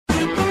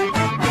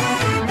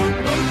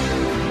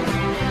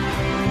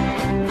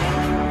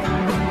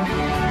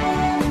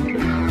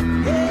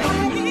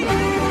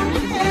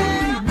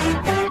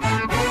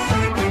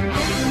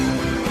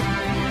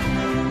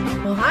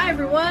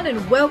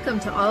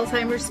to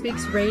Alzheimer's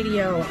Speaks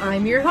Radio.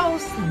 I'm your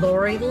host,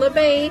 Lori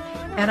LeBay,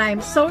 and I'm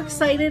so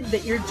excited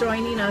that you're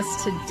joining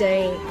us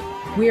today.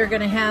 We are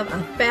going to have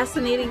a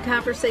fascinating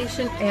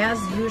conversation as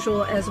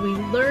usual as we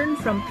learn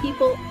from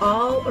people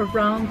all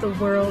around the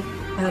world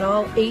at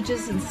all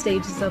ages and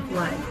stages of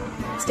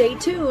life. Stay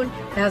tuned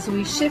as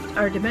we shift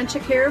our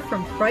dementia care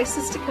from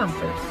crisis to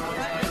comfort.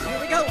 Here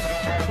we go.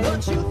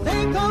 What you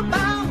think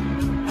about,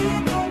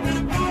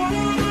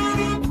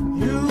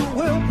 you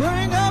will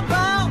bring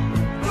about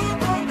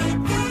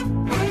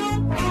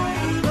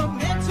the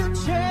mental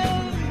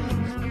change.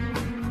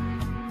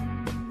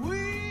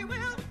 We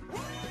will.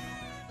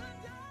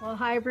 Well,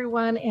 hi,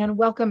 everyone, and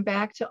welcome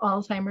back to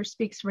Alzheimer's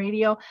Speaks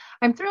Radio.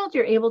 I'm thrilled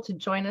you're able to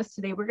join us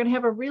today. We're going to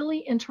have a really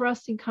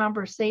interesting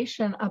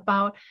conversation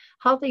about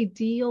how they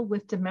deal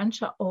with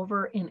dementia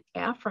over in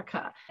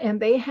Africa.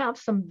 And they have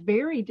some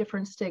very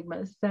different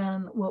stigmas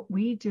than what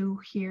we do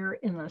here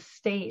in the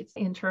States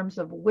in terms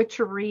of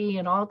witchery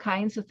and all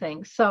kinds of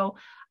things. So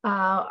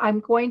I'm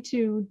going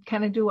to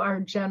kind of do our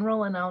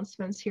general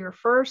announcements here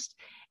first,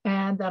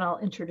 and then I'll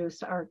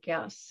introduce our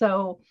guests.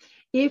 So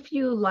if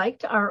you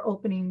liked our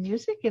opening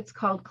music, it's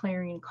called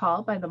Clarion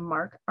Call by the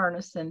Mark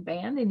Arneson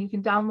Band, and you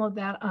can download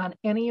that on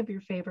any of your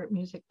favorite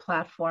music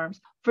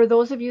platforms. For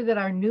those of you that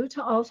are new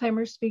to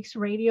Alzheimer's Speaks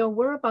Radio,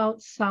 we're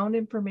about sound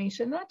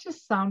information, not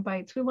just sound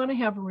bites. We want to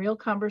have real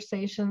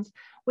conversations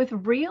with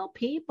real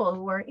people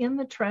who are in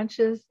the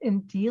trenches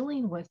in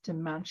dealing with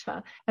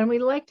dementia. And we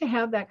like to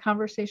have that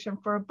conversation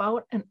for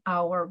about an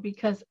hour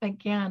because,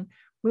 again,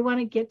 we want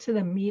to get to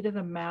the meat of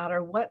the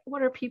matter. What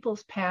are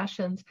people's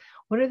passions?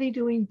 What are they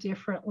doing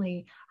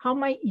differently? How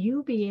might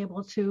you be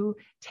able to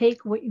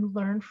take what you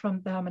learned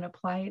from them and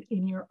apply it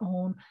in your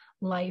own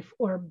life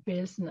or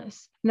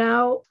business?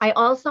 Now, I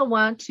also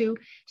want to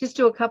just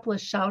do a couple of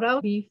shout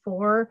outs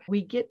before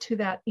we get to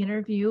that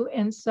interview.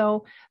 And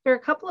so there are a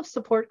couple of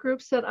support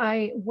groups that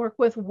I work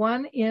with.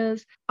 One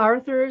is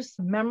Arthur's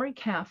Memory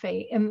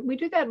Cafe, and we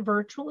do that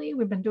virtually.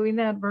 We've been doing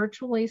that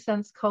virtually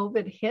since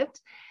COVID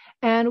hit.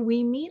 And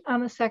we meet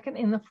on the second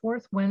and the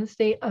fourth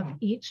Wednesday of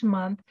each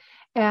month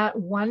at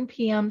 1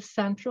 p.m.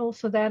 Central.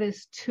 So that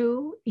is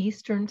 2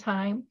 Eastern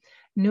Time,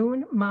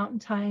 noon Mountain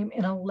Time,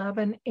 and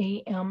 11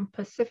 a.m.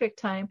 Pacific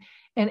Time.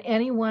 And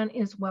anyone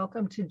is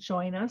welcome to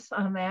join us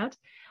on that.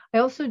 I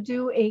also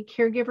do a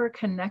Caregiver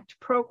Connect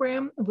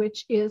program,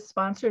 which is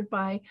sponsored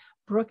by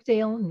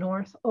Brookdale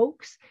North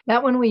Oaks.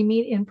 That one we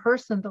meet in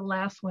person the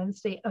last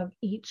Wednesday of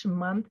each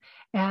month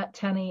at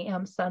 10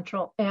 a.m.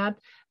 Central at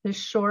the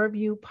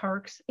Shoreview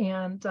Parks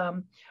and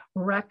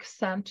Rec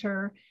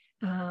Center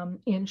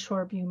in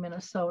Shoreview,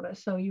 Minnesota.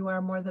 So you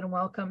are more than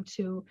welcome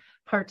to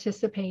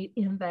participate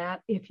in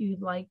that if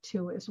you'd like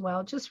to as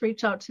well. Just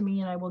reach out to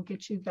me and I will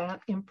get you that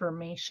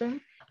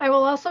information. I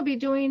will also be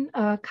doing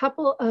a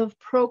couple of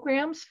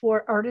programs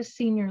for Artist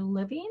Senior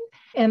Living,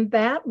 and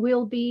that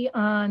will be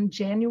on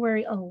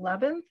January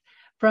 11th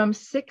from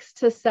 6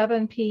 to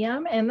 7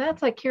 p.m. And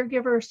that's a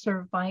caregiver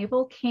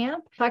survival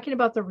camp, talking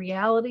about the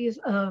realities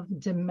of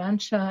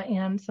dementia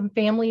and some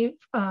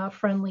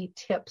family-friendly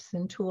tips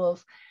and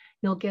tools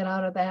you'll get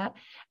out of that.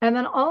 And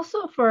then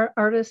also for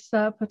Artists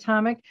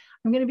Potomac,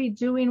 I'm going to be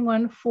doing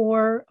one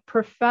for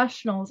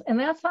professionals, and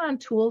that's on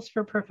tools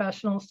for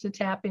professionals to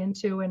tap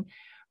into and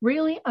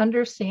really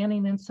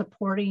understanding and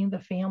supporting the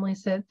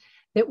families that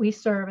we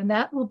serve. And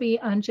that will be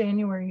on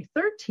January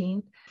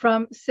 13th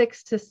from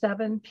 6 to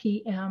 7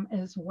 p.m.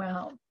 as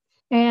well.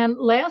 And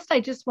last,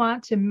 I just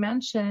want to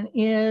mention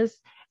is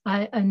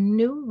a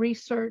new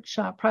research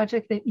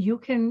project that you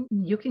can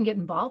get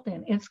involved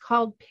in. It's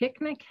called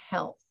Picnic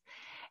Health.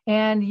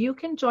 And you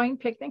can join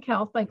Picnic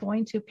Health by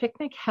going to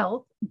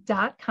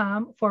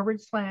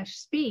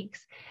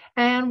picnichealth.com/speaks.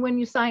 And when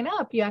you sign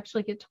up, you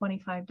actually get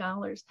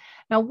 $25.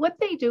 Now, what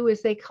they do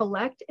is they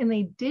collect and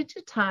they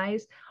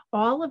digitize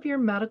all of your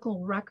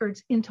medical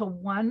records into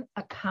one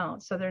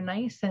account. So they're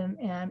nice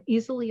and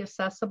easily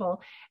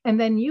accessible. And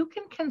then you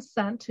can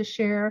consent to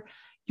share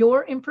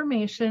your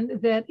information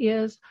that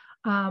is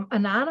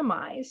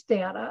anonymized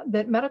data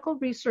that medical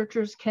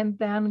researchers can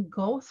then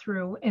go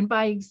through. And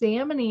by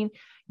examining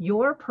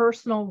your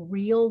personal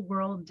real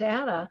world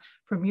data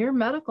from your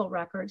medical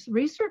records,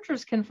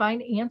 researchers can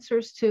find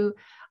answers to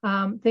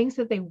things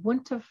that they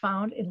wouldn't have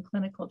found in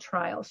clinical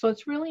trials. So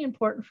it's really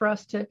important for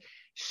us to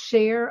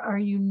share our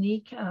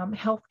unique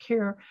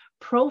healthcare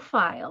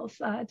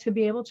profiles to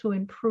be able to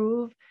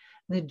improve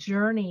the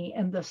journey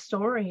and the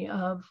story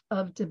of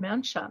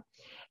dementia.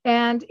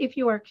 And if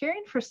you are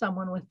caring for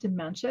someone with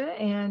dementia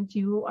and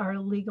you are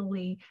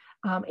legally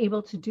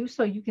able to do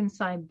so, you can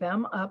sign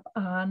them up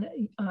on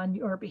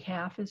your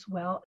behalf as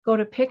well. Go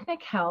to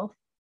Picnic Health,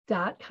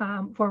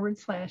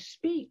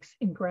 footbarwalker.com/speaks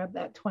and grab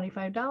that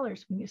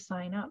 $25 when you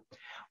sign up.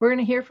 We're going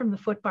to hear from the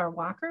Footbar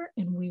Walker,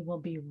 and we will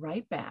be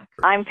right back.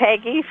 I'm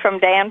Peggy from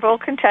Danville,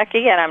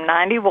 Kentucky, and I'm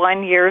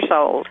 91 years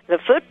old. The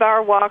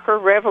Footbar Walker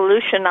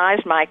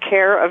revolutionized my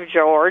care of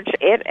George.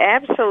 It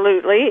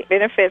absolutely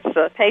benefits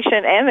the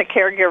patient and the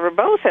caregiver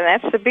both, and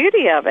that's the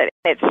beauty of it.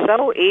 It's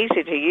so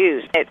easy to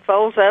use. It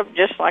folds up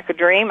just like a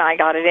dream. I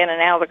got it in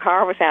and out of the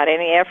car without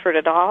any effort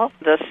at all.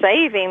 The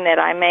saving that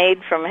I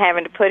made from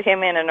having to put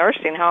him in a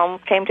nursing home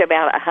came to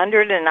about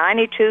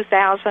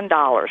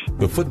 $192,000.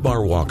 The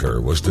Footbar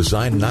Walker was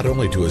designed not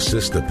only to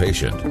assist the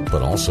patient,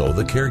 but also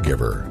the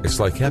caregiver.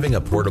 It's like having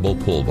a portable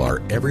pull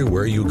bar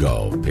everywhere you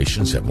go.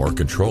 Patients have more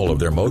control of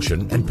their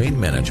motion and pain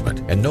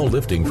management, and no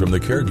lifting from the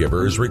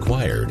caregiver is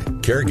required.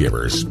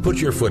 Caregivers, put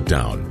your foot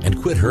down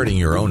and quit hurting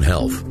your own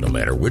health, no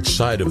matter which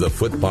side of the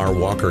Footbar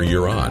Walker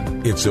you're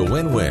on. It's a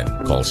win-win.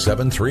 Call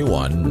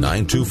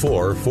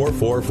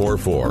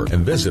 731-924-4444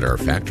 and visit our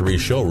factory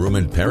showroom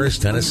in Paris,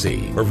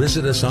 Tennessee, or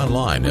visit us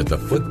online at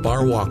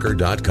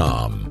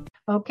thefootbarwalker.com.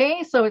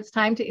 Okay, so it's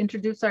time to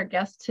introduce our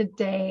guest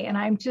today, and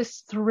I'm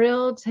just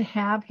thrilled to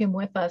have him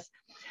with us.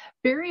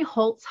 Barry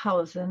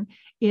Holtzhausen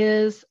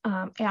is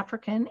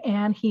African,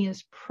 and he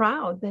is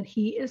proud that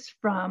he is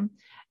from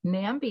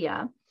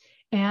Namibia,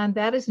 and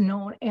that is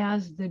known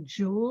as the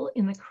jewel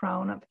in the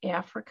crown of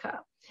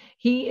Africa.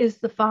 He is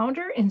the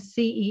founder and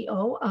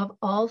CEO of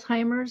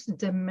Alzheimer's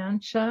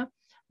Dementia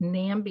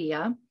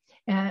Namibia,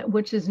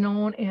 which is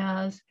known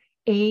as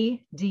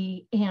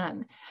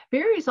ADN.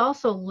 Barry's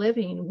also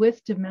living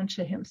with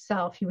dementia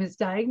himself. He was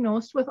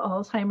diagnosed with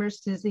Alzheimer's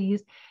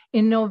disease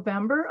in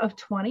November of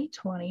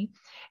 2020.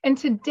 And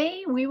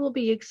today we will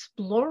be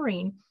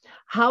exploring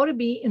how to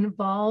be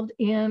involved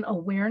in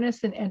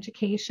awareness and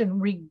education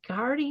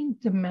regarding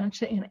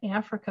dementia in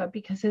Africa,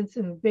 because it's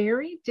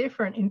very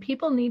different and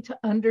people need to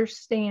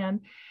understand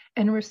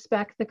and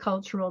respect the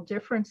cultural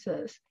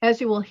differences. As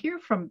you will hear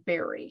from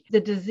Barry, the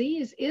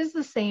disease is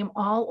the same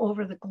all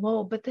over the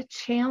globe, but the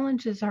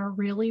challenges are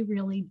really,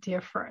 really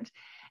different.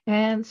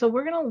 And so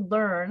we're going to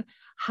learn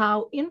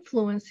how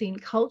influencing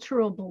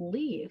cultural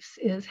beliefs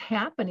is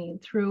happening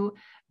through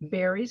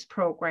Barry's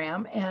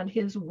program and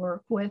his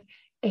work with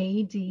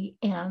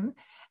ADN,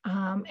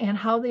 and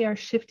how they are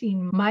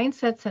shifting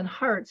mindsets and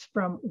hearts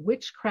from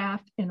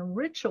witchcraft and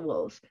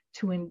rituals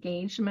to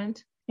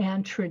engagement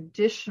and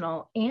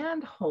traditional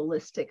and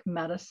holistic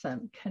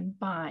medicine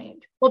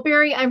combined. Well,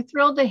 Barry, I'm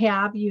thrilled to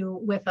have you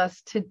with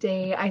us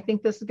today. I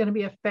think this is going to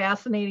be a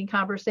fascinating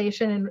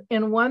conversation,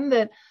 and one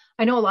that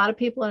I know a lot of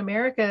people in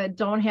America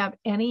don't have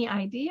any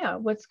idea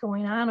what's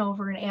going on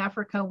over in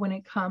Africa when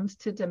it comes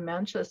to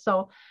dementia.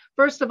 So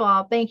first of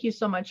all, thank you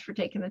so much for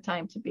taking the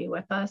time to be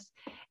with us.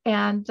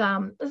 And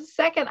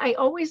second, I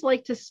always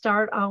like to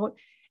start out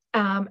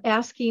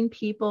asking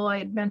people, I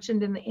had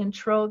mentioned in the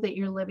intro that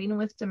you're living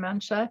with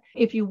dementia.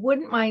 If you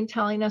wouldn't mind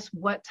telling us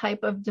what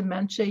type of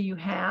dementia you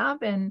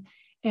have and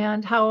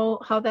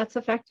how that's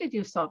affected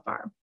you so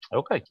far.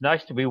 Okay, it's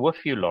nice to be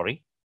with you,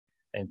 Laurie.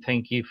 And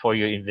thank you for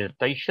your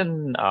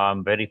invitation.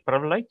 I'm very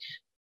privileged.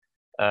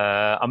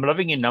 I'm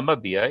living in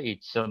Namibia.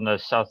 It's on the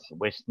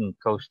southwestern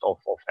coast of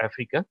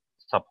Africa,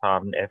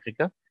 sub-Saharan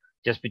Africa,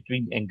 just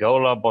between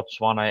Angola,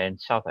 Botswana,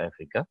 and South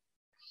Africa.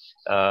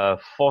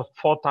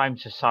 Four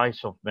times the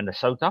size of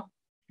Minnesota,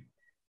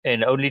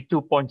 and only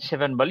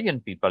 2.7 million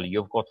people.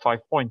 You've got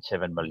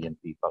 5.7 million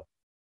people.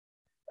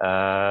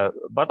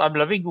 But I'm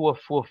living with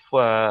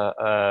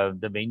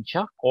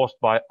dementia caused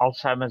by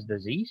Alzheimer's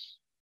disease.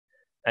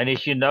 And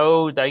as you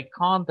know, they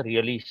can't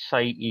really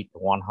say it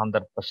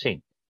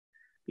 100%.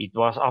 It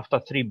was after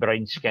 3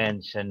 brain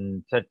scans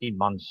and 13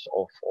 months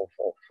of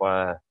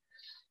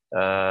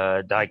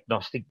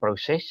diagnostic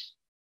process,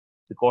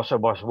 because I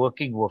was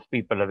working with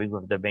people living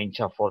with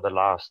dementia for the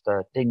last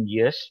 10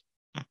 years.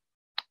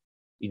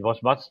 It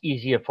was much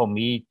easier for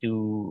me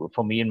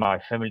and my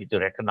family to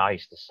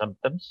recognize the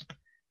symptoms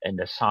and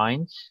the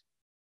signs.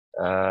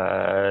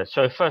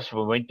 So first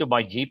we went to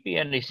my GP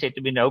and they said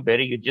to me, "No,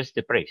 Barry, you're just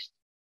depressed."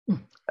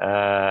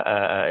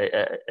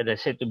 And I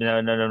said to me, no,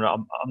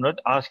 I'm not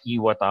asking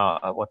you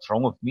what's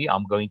wrong with me.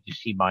 I'm going to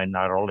see my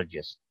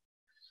neurologist.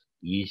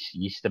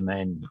 He's the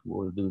man who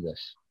will do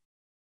this.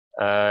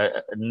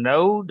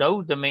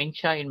 No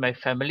dementia in my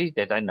family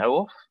that I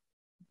know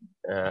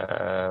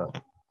of,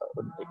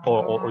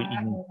 or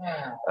in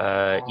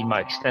my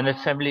extended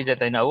family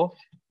that I know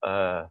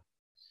of.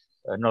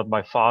 Not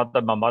my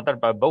father, my mother,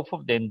 but both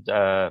of them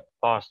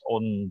passed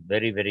on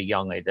very, very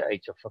young at the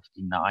age of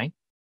 59.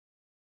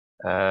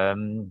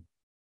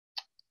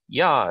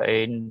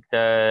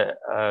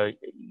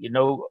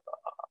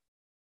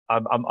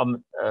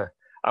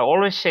 I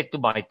always said to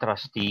my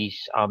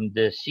trustees, I'm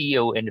the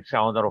CEO and the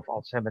founder of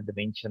Alzheimer's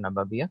Dementia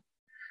Namibia.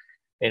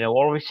 And I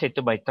always said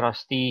to my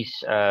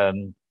trustees,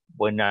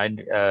 when in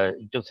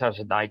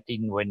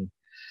 2019, when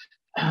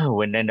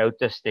they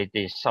noticed that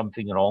there's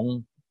something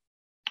wrong,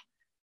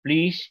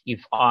 please,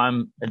 if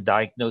I'm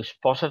diagnosed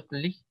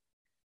positively,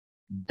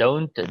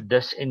 don't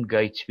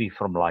disengage me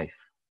from life.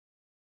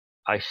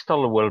 I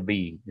still will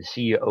be the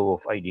CEO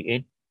of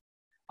ADN.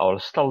 I will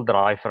still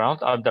drive around.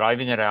 I'm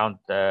driving around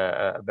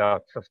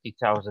about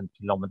 50,000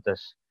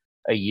 kilometers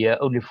a year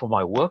only for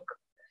my work.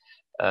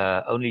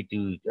 Only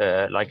to,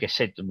 like I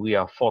said, we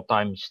are 4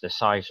 times the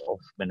size of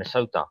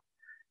Minnesota,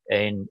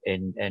 and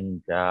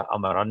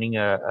I'm running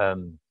a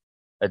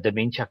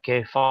dementia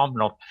care farm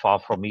not far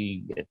from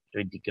me,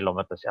 20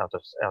 kilometers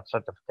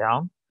outside of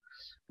town,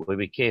 where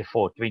we care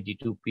for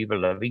 22 people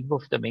living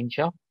with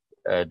dementia,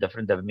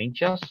 different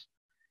dementias.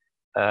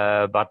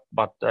 But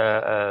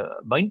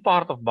main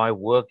part of my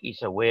work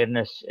is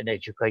awareness and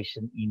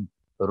education in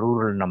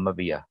rural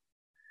Namibia,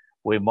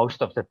 where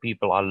most of the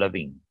people are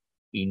living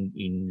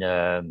in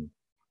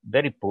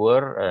very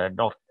poor,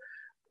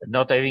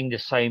 not having the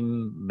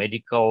same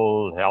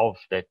medical health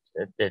that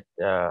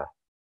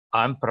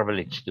I'm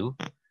privileged to.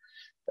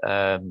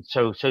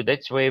 So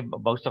that's where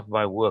most of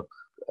my work,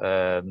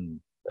 and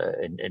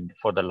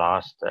for the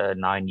last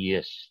 9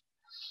 years,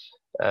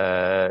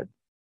 are.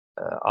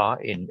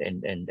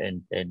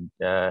 And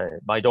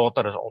my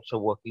daughter is also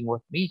working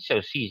with me, so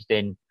she's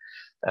then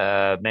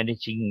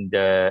managing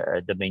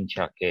the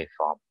dementia care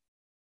farm.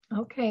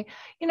 Okay.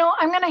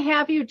 I'm going to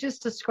have you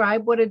just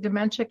describe what a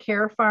dementia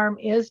care farm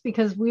is,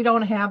 because we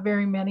don't have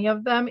very many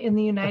of them in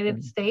the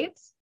United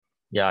States.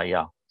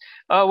 Yeah.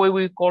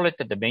 We call it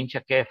the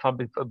dementia care farm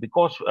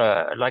because,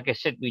 like I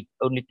said, we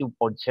only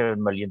 2.7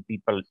 million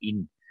people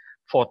in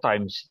 4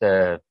 times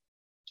the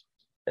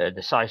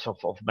size of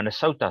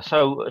Minnesota.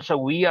 So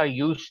we are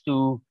used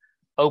to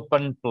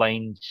open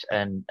plains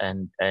and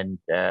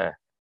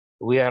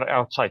we are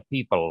outside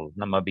people,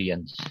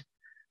 Namibians.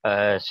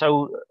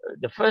 So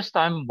the first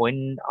time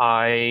when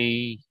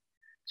I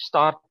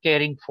start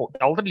caring for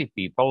elderly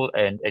people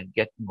and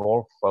got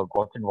involved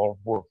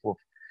with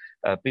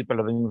people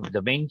living with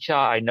dementia,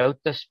 I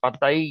noticed, but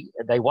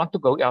they want to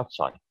go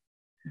outside.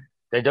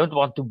 They don't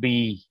want to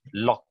be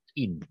locked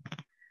in.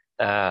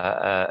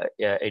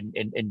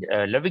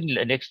 Living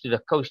next to the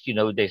coast,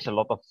 there's a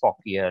lot of fog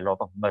here, a lot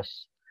of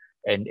mist,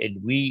 and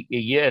we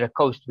here at the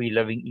coast we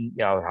living in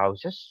our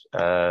houses.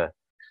 But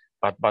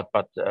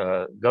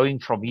going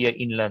from here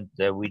inland,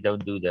 we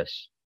don't do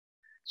this.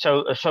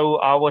 So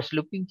I was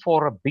looking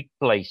for a big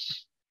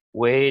place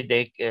where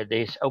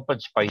there's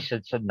open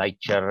spaces and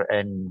nature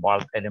and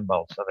wild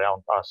animals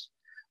around us,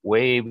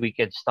 where we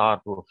can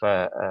start with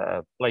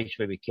a place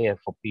where we care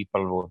for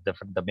people with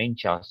different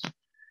dementias.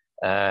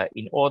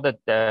 In order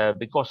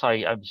because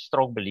I'm a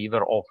strong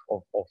believer of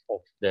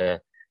the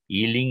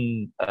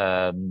healing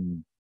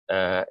and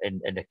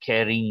the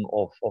caring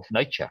of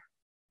nature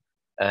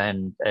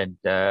and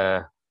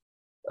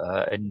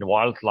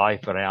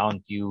wildlife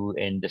around you,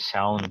 and the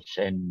sounds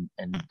and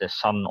the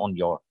sun on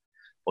your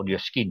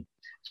skin.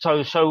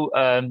 So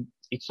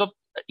it's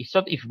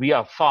not if we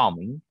are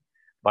farming,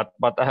 but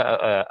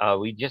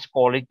we just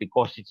call it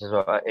because it's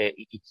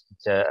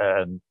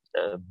a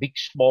big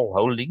small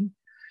holding,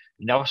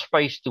 enough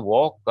space to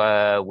walk,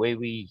 where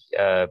we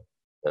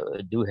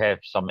do have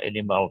some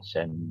animals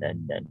and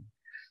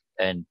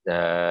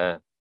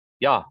the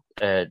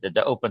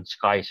open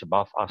skies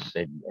above us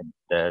and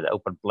the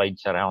open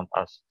plains around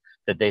us,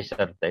 the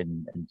desert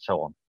and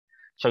so on.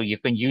 So you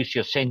can use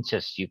your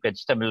senses, you can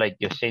stimulate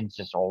your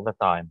senses all the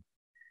time,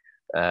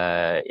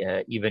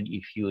 even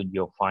if you're in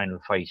your final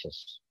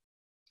phases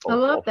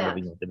of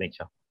living with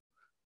dementia.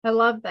 I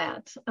love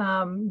that.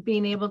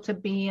 Being able to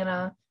be in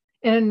a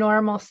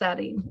normal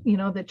setting,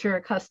 that you're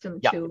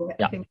accustomed to.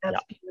 I think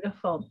that's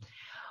beautiful.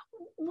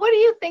 What do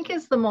you think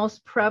is the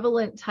most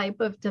prevalent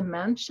type of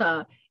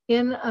dementia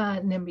in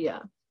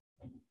Namibia?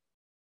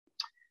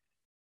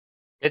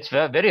 It's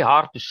very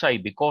hard to say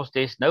because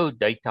there's no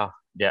data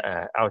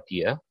out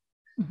here.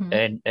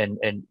 Mm-hmm.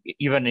 And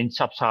even in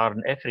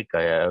sub-Saharan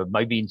Africa,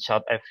 maybe in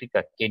South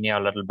Africa, Kenya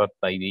a little bit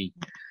maybe.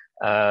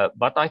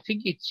 But I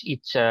think it's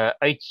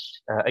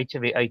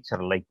HIV/AIDS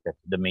related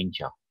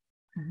dementia.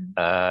 Mm-hmm.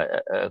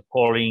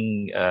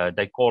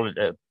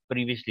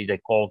 Previously they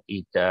called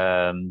it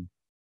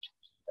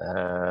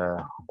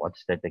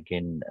what's that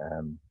again?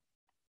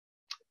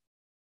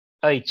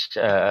 AIDS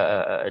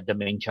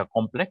dementia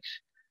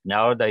complex.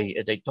 Now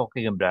they're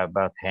talking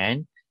about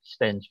HAND,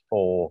 stands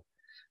for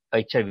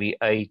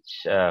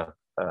HIV/AIDS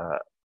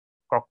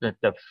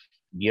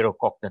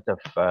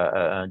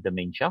neurocognitive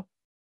dementia.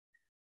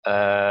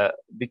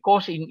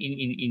 Because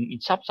in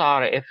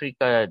sub-Saharan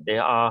Africa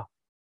there are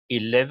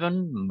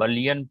 11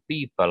 million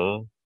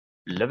people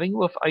living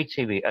with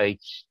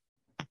HIV/AIDS,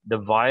 the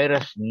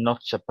virus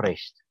not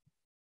suppressed.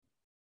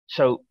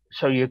 So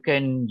you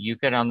can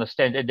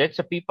understand, and that's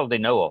the people they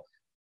know of.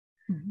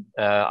 Mm-hmm.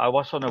 I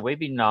was on a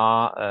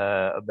webinar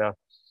about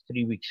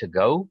 3 weeks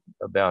ago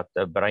about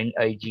brain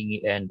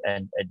aging and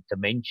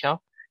dementia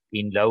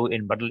in low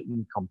and middle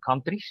income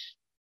countries.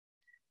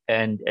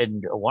 And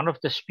one of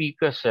the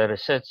speakers, a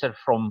researcher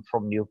from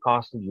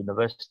Newcastle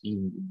University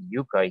in the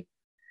UK,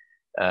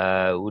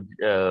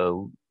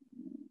 who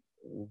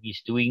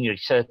is doing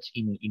research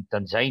in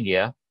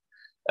Tanzania.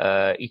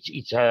 It's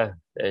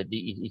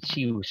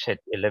he who said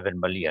 11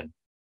 million.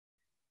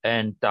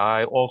 And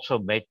I also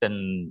met a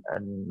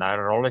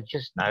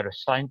neurologist,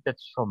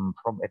 neuroscientist from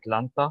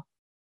Atlanta,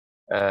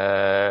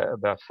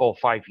 about 4 or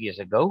 5 years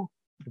ago,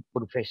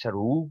 Professor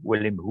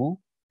William Hu,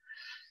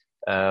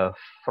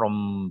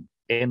 from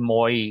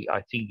Emoy,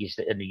 I think is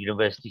the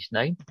university's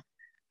name,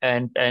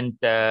 and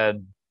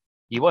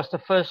he was the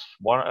first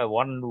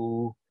one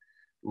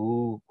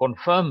who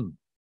confirmed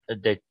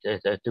that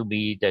to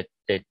me that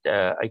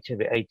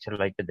HIV/AIDS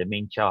related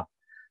dementia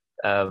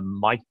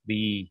might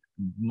be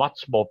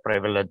much more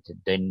prevalent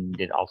than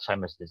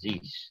Alzheimer's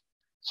disease,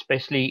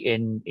 especially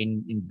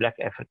in Black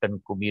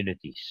African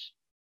communities.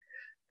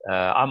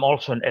 I'm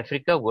also in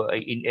Africa.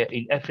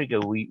 In Africa,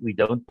 we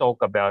don't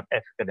talk about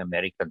African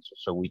Americans,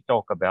 so we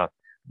talk about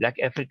Black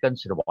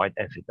Africans and white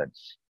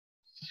Africans.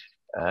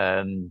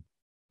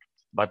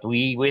 But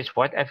we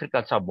white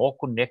Africans are more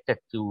connected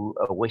to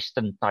a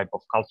Western type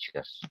of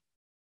cultures,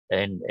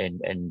 and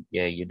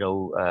yeah,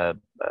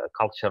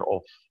 culture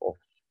of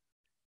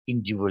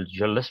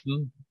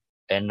individualism,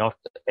 and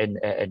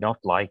not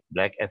like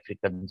Black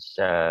Africans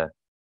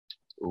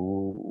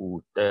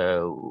who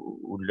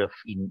live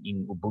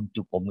in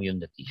Ubuntu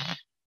communities.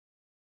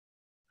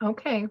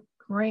 Okay,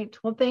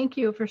 great. Well, thank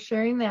you for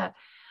sharing that.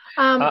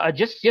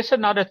 Just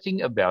another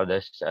thing about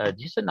this.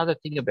 Just another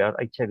thing about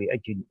HIV.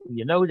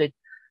 You know that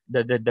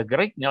the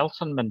great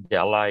Nelson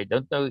Mandela. I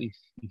don't know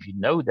if you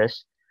know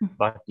this,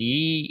 but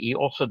he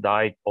also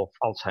died of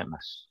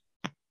Alzheimer's,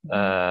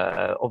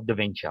 of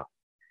dementia.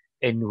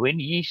 And when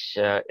his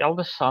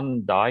eldest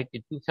son died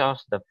in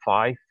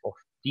 2005 of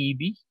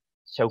TB,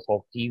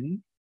 so-called TB,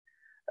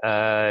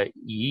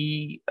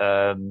 he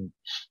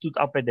stood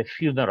up at the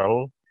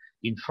funeral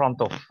in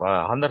front of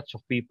hundreds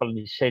of people, and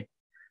he said,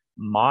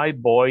 "My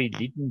boy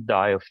didn't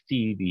die of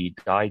TB, he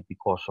died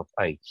because of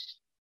AIDS."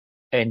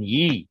 And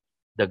he,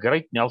 the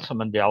great Nelson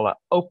Mandela,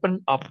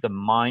 opened up the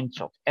minds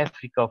of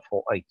Africa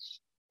for AIDS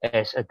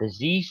as a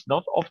disease,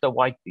 not of the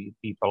white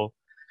people,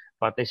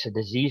 but as a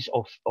disease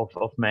of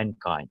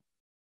mankind.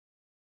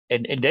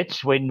 And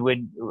that's when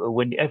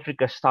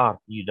Africa started,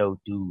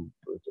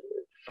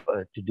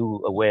 to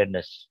do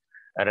awareness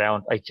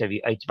around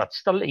HIV/AIDS, but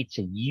still it's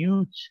a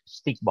huge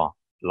stigma,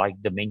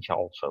 like dementia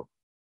also.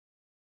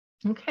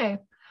 Okay,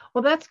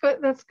 well that's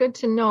good. That's good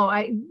to know.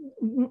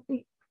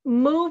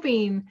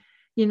 Moving,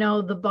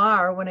 the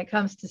bar when it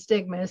comes to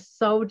stigma is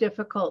so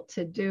difficult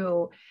to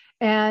do.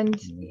 And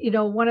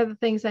one of the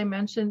things I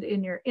mentioned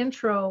in your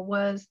intro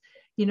was,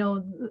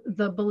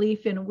 the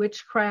belief in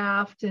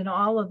witchcraft and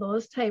all of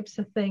those types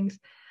of things.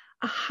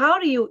 How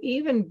do you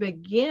even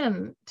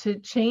begin to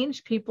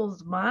change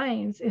people's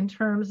minds in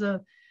terms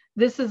of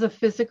this is a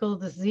physical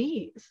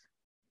disease?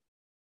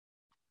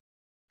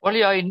 Well,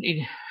 yeah,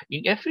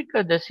 in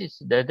Africa, this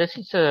is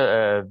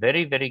a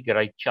very, very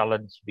great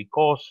challenge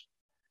because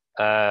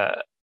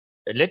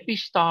let me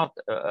start,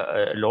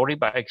 Laurie,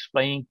 by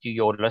explaining to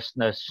your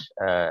listeners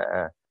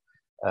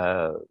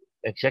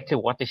exactly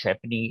what is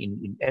happening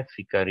in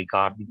Africa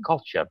regarding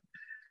culture.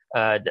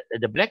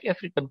 The Black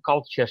African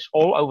cultures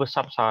all over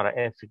sub-Saharan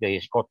Africa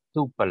has got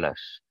two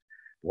pillars.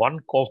 One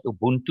called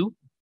Ubuntu,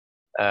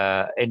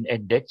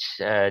 and that's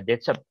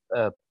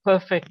a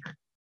perfect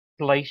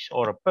place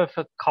or a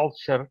perfect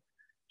culture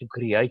to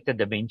create a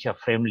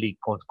dementia-friendly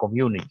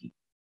community.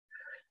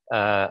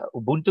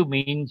 Ubuntu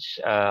means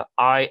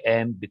I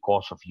am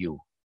because of you.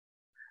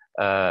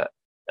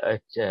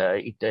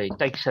 It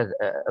takes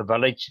a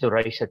village to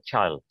raise a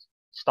child,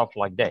 stuff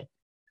like that.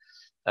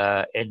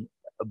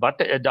 But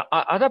the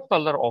other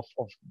pillar of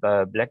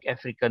Black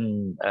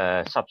African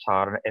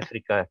sub-Saharan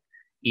Africa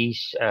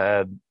is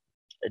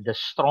the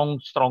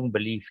strong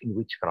belief in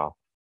witchcraft.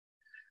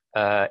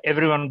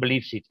 Everyone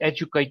believes it,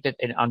 educated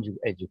and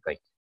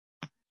uneducated.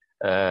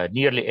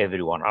 Nearly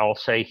everyone. I'll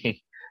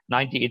say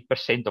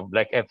 98% of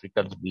Black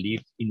Africans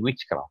believe in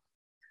witchcraft.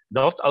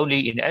 Not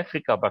only in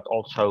Africa, but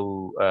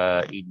also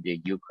in the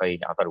UK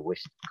and other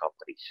Western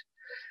countries.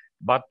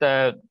 But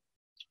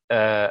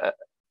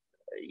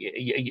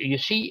you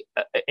see,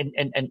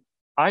 and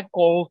I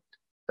call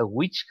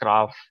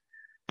witchcraft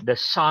the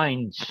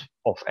science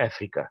of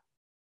Africa,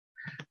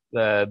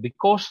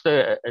 because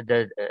the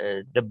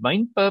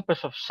main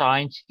purpose of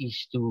science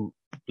is to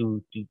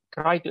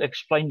try to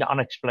explain the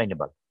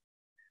unexplainable,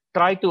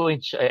 try to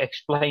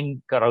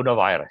explain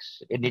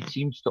coronavirus, and it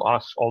seems to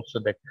us also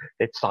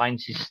that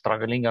science is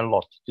struggling a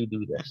lot to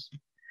do this,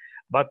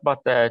 but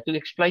to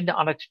explain the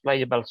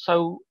unexplainable.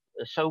 So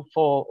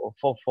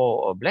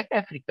for Black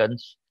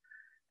Africans,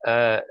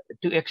 to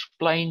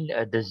explain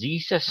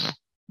diseases,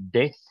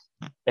 death,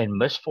 and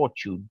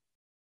misfortune,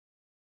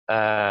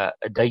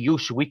 they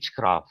use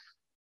witchcraft,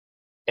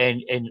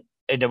 and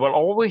they will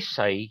always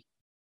say,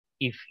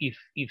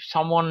 if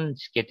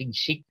someone's getting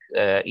sick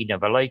in a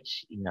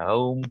village, in a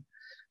home,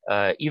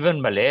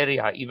 even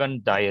malaria,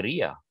 even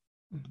diarrhea,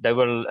 they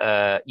will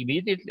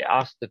immediately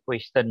ask the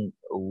question: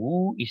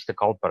 who is the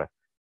culprit?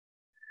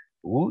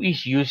 Who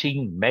is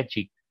using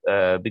magic?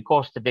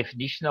 Because the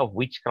definition of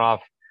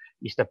witchcraft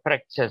is the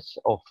practice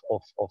of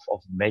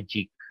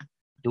magic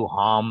to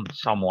harm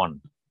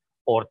someone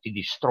or to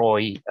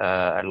destroy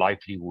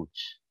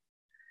livelihoods.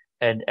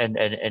 And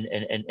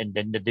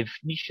then the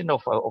definition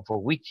of a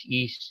witch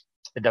is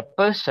the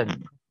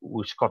person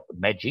who's got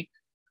magic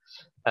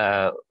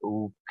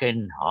who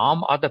can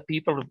harm other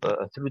people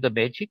through the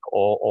magic,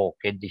 or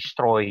can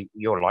destroy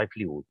your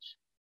livelihoods.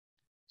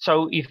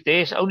 So if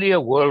there's only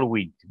a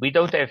whirlwind, we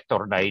don't have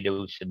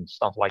tornadoes and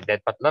stuff like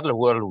that, but little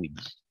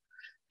whirlwinds,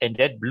 and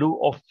that blew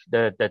off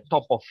the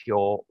top of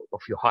your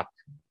hut,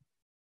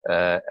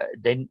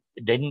 then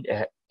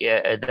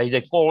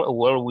they call a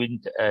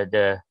whirlwind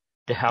the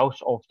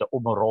house of the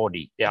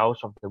Omerodi, the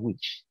house of the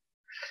witch.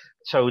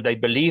 So they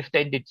believed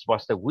then it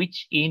was the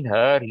witch in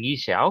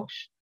his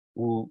house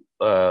who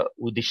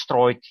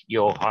destroyed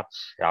your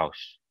hut's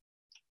house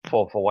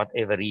for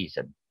whatever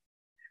reason.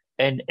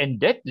 And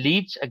that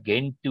leads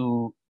again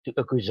to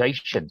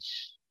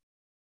accusations,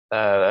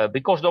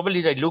 because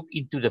normally they look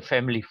into the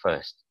family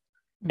first.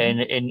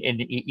 Mm-hmm.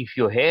 And if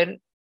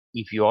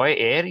your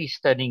hair is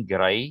turning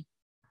gray,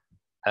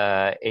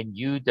 and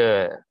you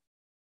the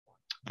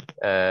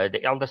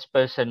eldest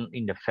person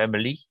in the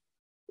family,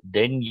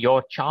 then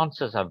your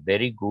chances are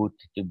very good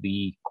to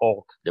be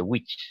called the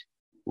witch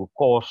who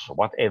caused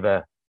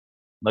whatever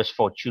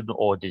misfortune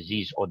or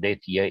disease or death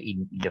here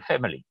in the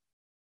family.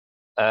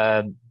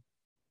 And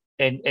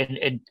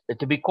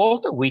to be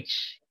called a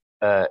witch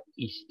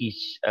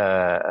is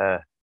I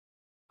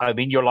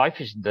mean, your life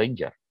is in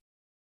danger.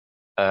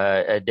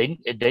 Then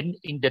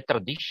in the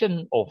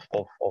tradition of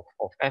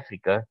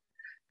Africa,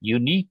 you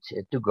need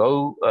to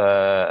go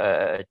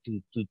to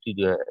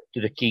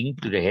the king,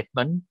 to the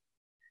hetman,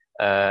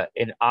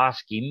 and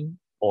ask him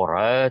or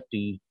her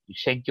to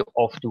send you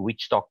off to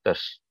witch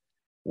doctors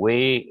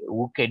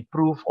who can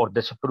prove or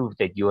disapprove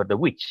that you are the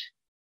witch.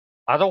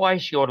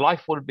 Otherwise, your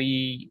life will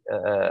be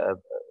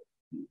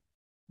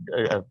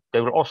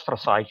they will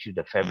ostracize you,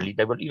 the family.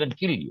 They will even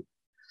kill you.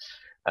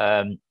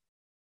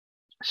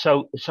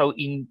 So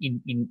in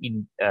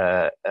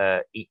the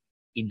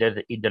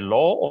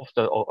law of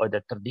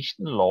the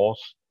traditional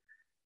laws,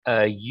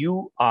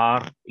 you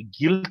are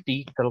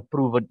guilty till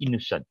proven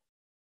innocent.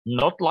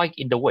 Not like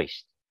in the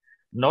West,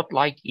 not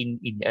like in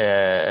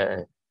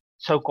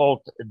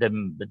so-called the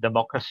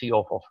democracy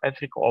of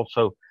Africa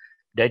also,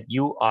 that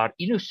you are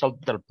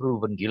innocent till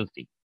proven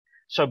guilty.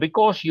 So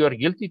because you are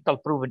guilty till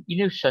proven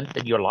innocent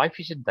and your life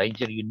is in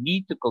danger, you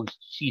need to go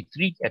see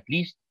at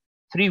least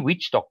three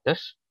witch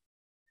doctors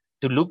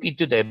to look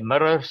into their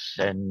mirrors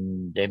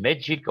and their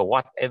magic or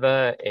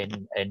whatever,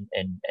 and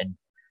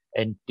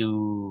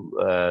to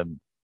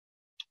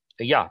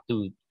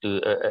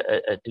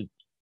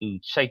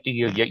say to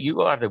you,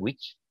 you are the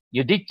witch.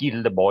 You did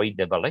kill the boy in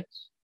the village.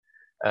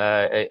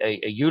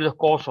 You're the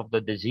cause of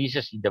the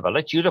diseases in the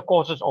village. You're the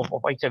causes of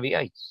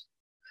HIV/AIDS.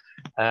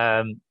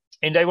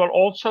 And they will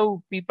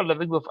also, people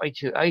living with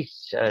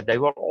HIV/AIDS, they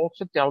will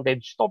also tell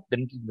them, stop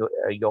drinking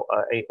your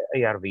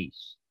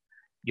ARVs,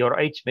 your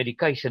AIDS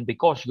medication,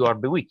 because you are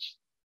bewitched.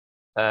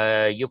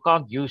 You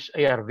can't use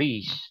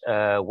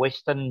ARVs,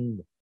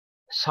 Western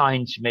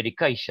science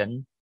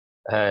medication,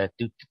 to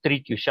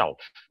treat yourself.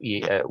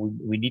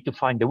 We need to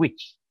find the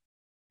witch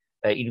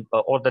in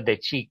order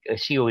that she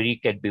or he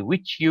can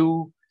bewitch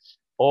you,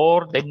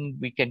 or then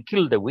we can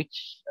kill the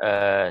witch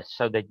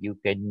so that you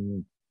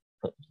can,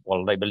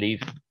 well, they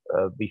believe,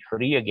 be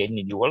free again,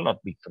 and you will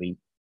not be free.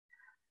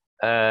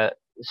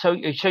 So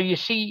you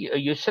see,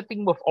 you're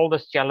sitting with all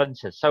these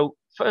challenges. So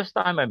first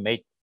time I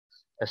met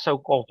a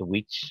so-called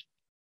witch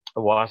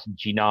was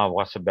Gina,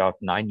 was about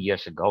 9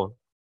 years ago.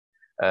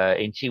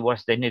 And she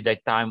was then at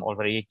that time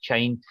already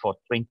chained for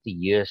 20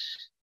 years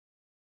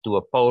to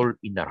a pole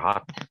in her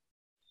hut.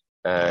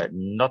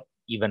 Not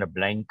even a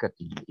blanket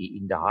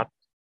in the hut.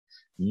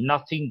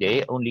 Nothing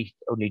there, only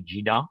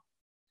Gina.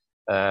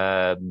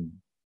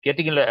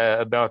 Getting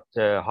about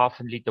half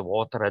a liter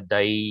water a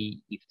day,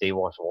 if there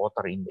was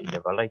water in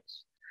the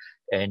village,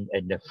 and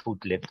the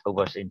food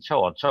leftovers and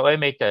so on. So I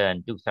met her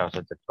in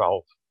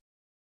 2012,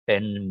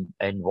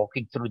 and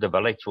walking through the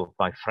village with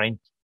my friend,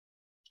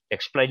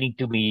 explaining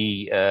to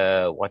me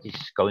what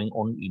is going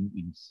on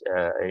in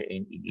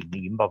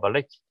the Imba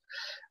village.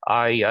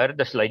 I heard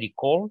this lady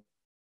call,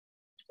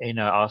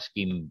 and I asked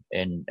him,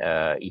 and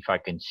if I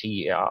can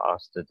see, I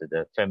asked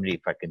the family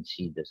if I can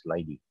see this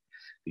lady,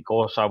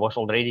 because I was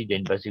already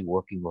then busy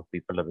working with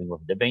people living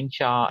with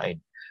dementia,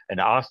 and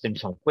I asked them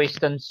some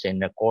questions,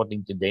 and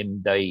according to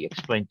them, they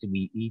explained to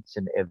me each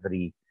and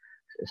every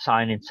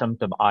sign and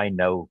symptom I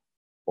know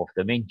of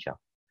dementia.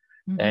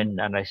 Mm-hmm.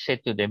 And I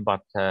said to them,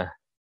 but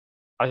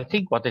I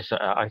think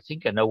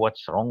I know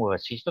what's wrong with her.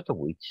 She's not a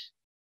witch.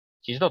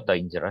 She's not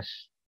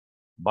dangerous.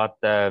 But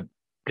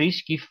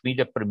please give me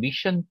the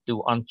permission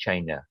to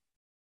unchain her,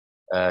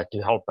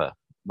 to help her.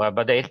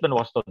 But the hetman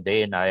was not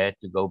there, and I had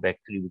to go back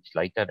 3 weeks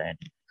later. And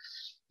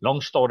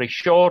long story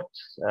short,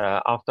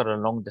 after a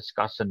long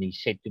discussion, he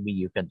said to me,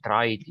 you can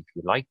try it if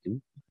you like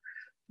to.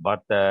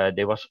 But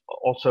there was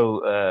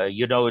also,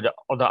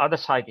 on the other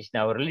side is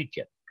now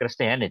religion,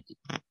 Christianity,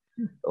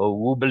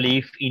 who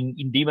believe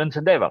in demons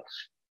and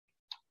devils.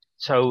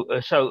 So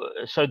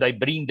they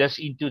bring this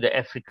into the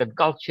African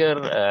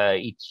culture.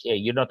 It's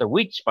you're not a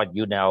witch, but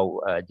you're now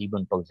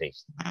demon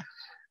possessed.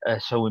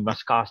 So we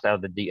must cast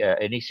out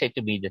and he said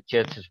to me, the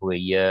churches were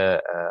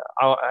here.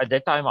 At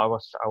that time, I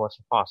was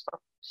a pastor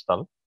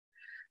still,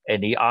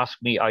 And he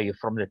asked me, "Are you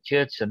from the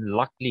church?" And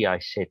luckily I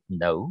said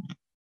no,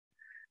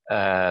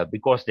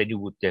 because then he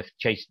would have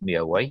chased me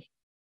away.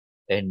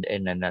 And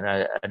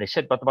I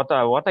said, "But what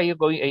are you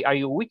going? Are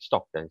you a witch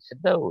doctor?" He said,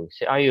 "No." He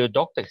said, "Are you a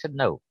doctor?" I said,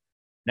 "No."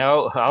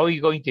 "Now, how are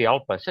you going to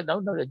help us?" I said,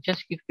 "No,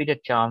 just give me the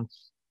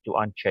chance to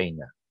unchain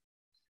her,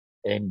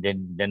 and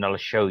then I'll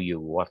show you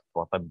what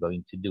I'm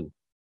going to do."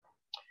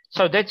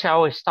 So that's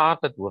how I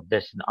started with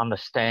this, and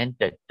understand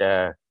that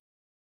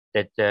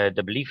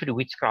the belief in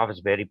witchcraft is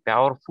very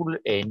powerful,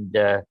 and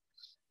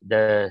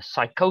the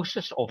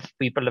psychosis of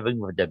people living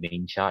with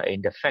dementia,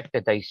 and the fact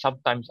that they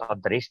sometimes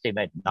address them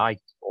at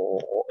night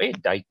or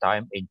at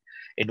daytime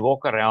and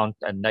walk around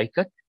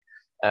naked.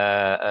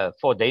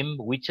 For them,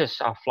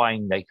 witches are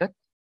flying naked.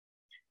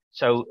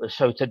 So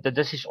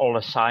this is all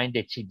a sign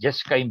that she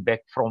just came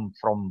back from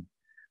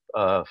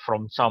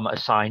some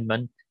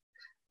assignment.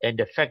 And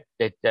the fact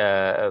that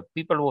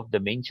people with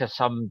dementia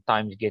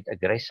sometimes get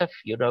aggressive,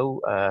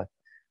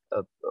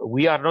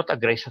 we are not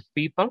aggressive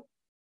people.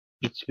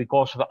 It's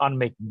because of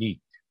unmet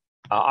need.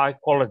 I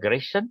call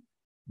aggression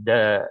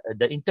the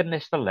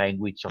international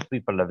language of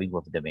people living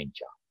with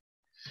dementia.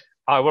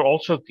 I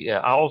also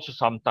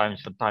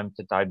sometimes from time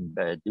to time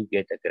do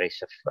get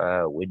aggressive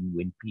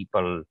when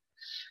people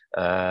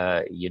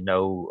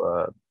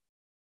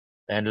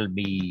handle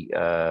me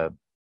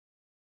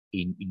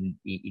in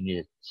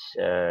its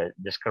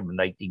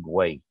discriminating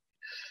way,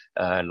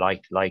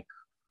 like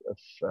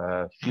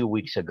a few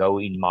weeks ago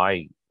in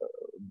my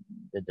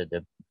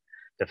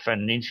the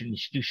financial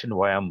institution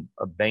where I'm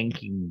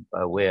banking,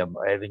 where I'm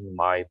having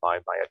my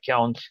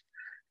accounts.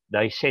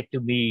 They said to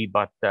me,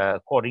 "But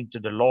according to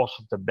the laws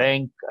of the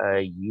bank,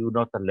 you're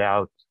not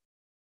allowed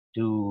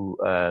to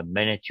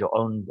manage your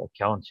own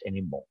accounts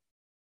anymore."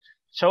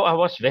 So I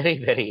was very,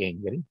 very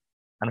angry,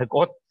 and I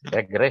got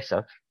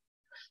aggressive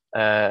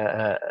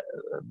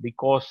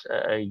because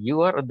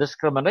you are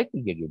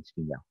discriminating against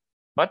me now.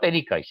 But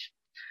any case,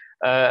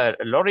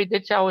 Laurie,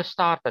 that's how I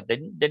started.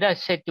 Then I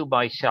said to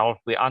myself,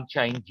 we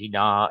unchained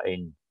Gina,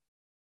 and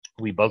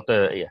we built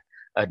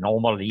a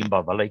normal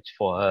Himba village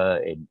for her,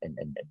 and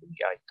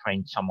I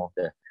trained some of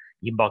the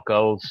Himba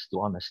girls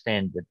to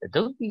understand that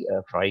don't be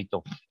afraid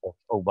of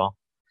Oba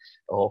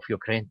or of your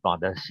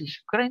grandmother. She's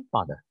your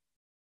grandmother.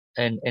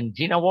 And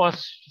Gina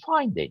was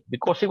fine then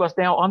because she was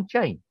now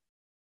unchained.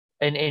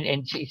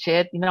 And she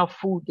had enough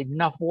food and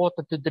enough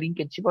water to drink,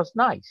 and she was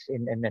nice.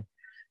 And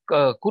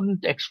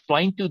couldn't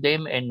explain to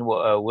them, and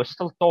were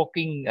still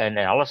talking and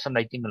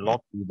hallucinating a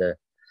lot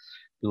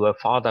to her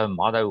father and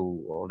mother,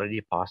 who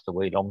already passed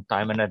away a long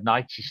time. And at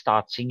night she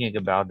starts singing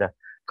about the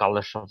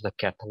colors of the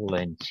cattle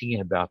and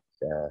singing about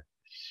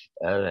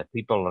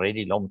people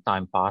already long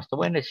time passed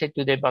away. And I said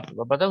to them,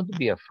 but don't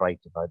be afraid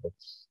about it.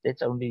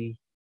 That's only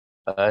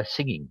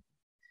singing.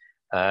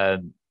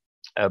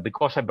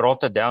 Because I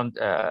brought them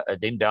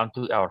down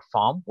to our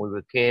farm. We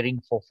were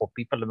caring for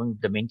people living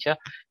with dementia.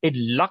 And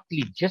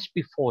luckily, just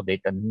before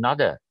that,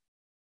 another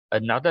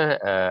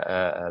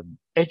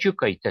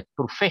educated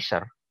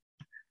professor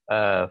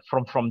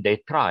from their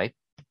tribe,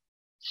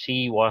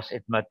 she was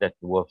admitted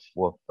with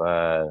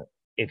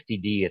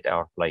FTD at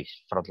our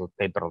place,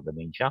 frontotemporal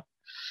dementia,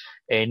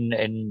 and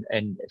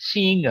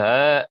seeing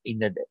her in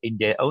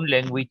their own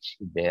language,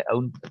 in their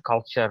own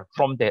culture,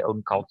 from their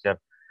own culture,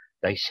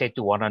 they said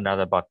to one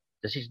another, "But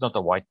this is not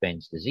a white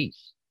man's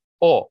disease,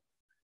 or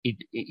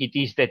it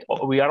is that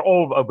we are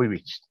all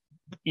bewitched.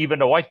 Even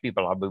the white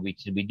people are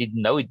bewitched. We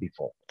didn't know it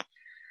before."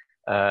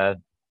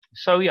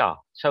 So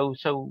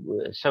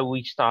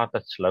we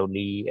started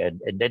slowly,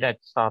 and then I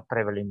started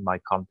traveling my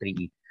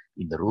country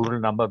in the rural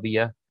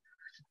Namibia,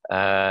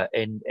 I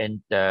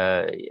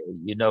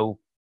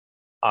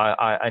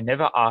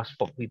never asked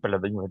for people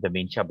living with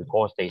dementia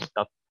because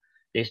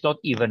there's not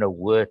even a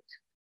word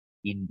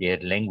in their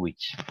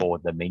language for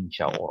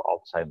dementia or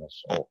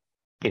Alzheimer's or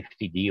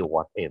FTD or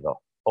whatever,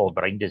 or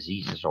brain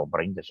diseases or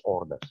brain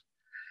disorders.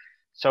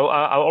 So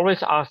I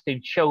always ask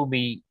them, "Show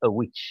me a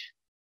witch.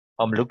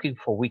 I'm looking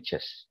for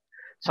witches."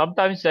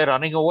 Sometimes they're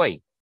running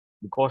away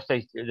because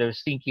they're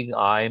thinking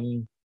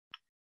I'm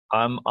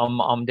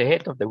the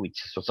head of the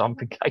witches or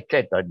something like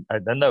that. I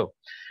don't know.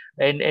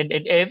 And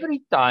every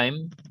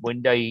time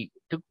when they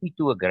took me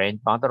to a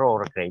grandmother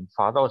or a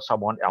grandfather or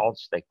someone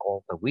else they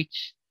called a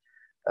witch,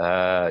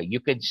 you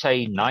can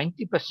say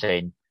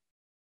 90%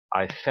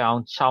 I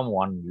found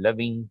someone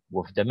living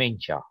with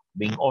dementia,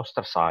 being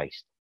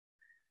ostracized,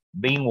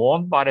 being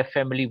warned by the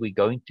family,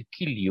 "We're going to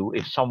kill you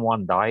if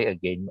someone die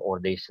again or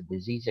there's a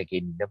disease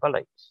again in the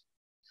village."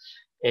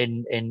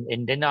 And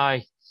then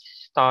I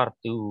start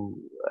to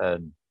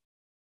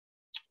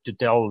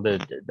tell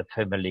the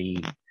family,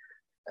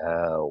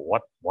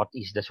 what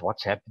is this?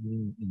 What's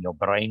happening in your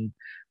brain?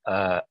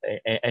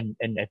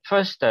 And at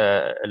first,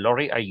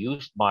 Laurie, I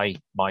used my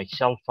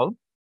cell phone,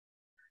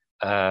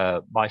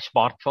 my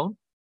smartphone,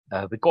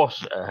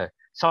 because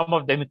some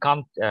of them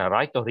can't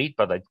write or read,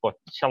 but they've got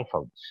cell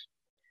phones.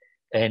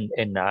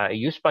 And I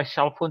use my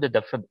cell phone, the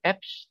different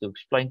apps, to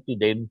explain to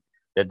them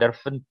the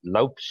different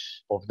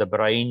lobes of the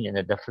brain and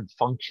the different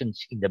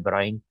functions in the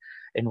brain.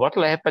 And what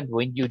will happen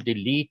when you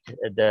delete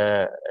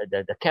the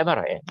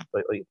camera app,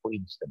 for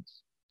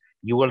instance?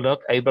 You will not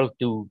able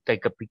to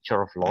take a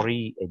picture of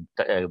Laurie and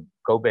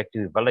go back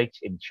to the village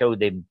and show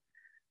them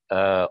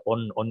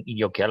on in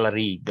your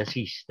gallery. This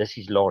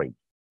is Laurie.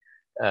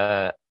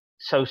 So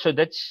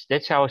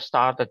that's how I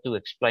started to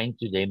explain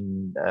to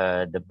them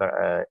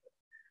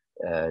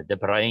the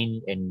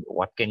brain and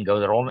what can go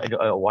wrong, and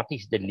what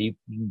is the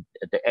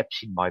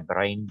apps in my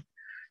brain,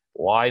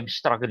 why I'm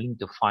struggling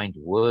to find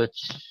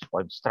words,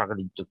 why I'm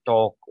struggling to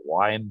talk,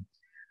 why I'm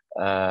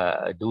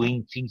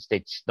doing things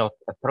that's not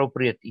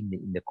appropriate in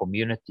the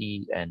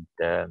community, and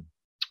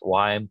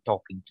why I'm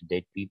talking to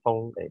dead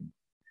people, and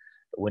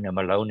when I'm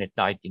alone at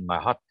night in my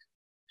hut,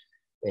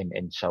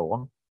 and so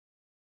on.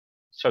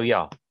 So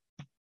yeah,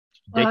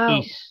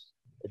 Wow.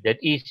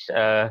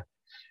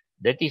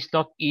 that is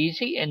not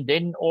easy. And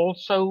then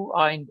also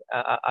I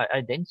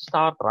then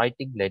start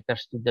writing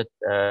letters to the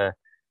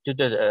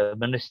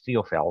Ministry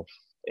of Health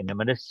and the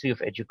Ministry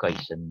of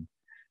Education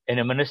and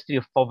the Ministry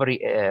of Poverty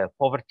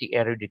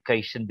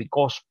Eradication,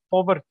 because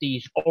poverty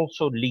is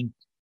also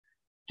linked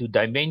to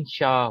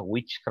dementia,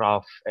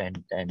 witchcraft,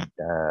 and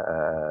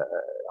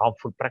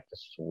harmful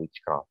practices of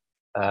witchcraft.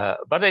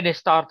 But then I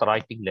start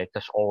writing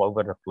letters all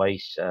over the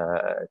place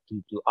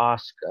to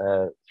ask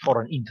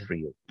for an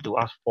interview, to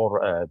ask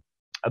for a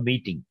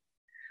meeting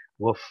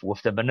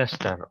with the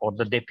minister or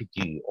the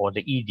deputy or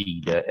the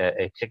ED,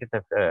 the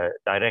executive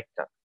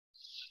director.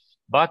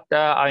 But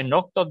I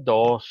knocked on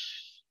doors,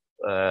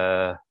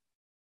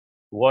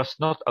 was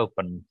not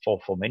open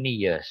for many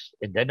years.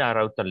 And then I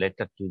wrote a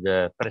letter to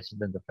the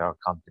president of our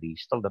country,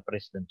 still the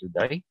president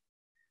today,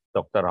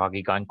 Dr.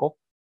 Hagi Geingob.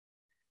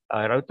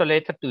 I wrote a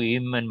letter to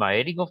him, and my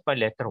heading of my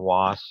letter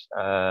was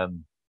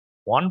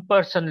one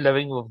person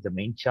living with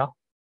dementia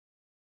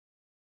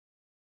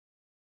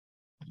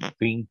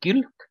being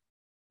killed,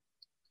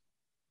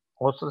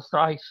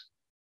 ostracized,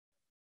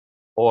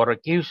 or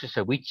accused as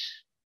a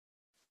witch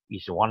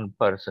is one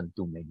person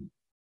too many.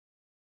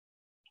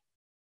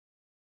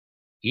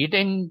 He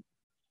then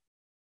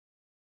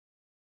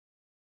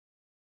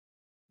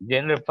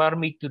referred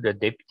me to the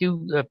deputy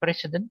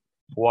president,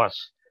 who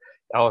was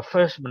our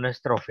first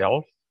Minister of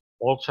Health,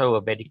 also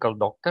a medical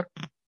doctor,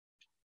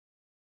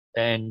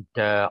 and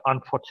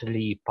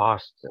unfortunately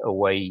passed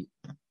away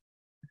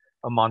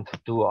a month or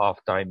two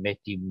after I met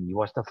him. He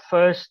was the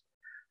first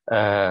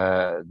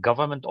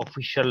government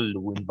official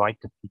who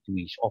invited me to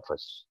his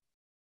office.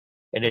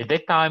 And at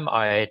that time,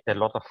 I had a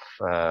lot of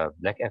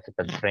Black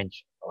African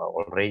friends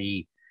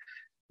already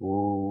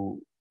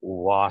who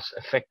was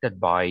affected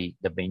by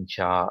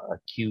dementia,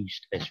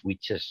 accused as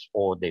witches,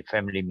 or their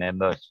family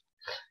members,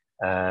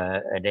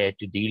 and they had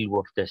to deal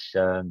with this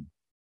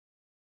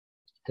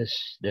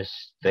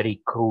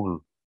very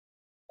cruel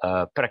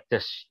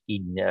practice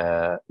in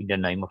the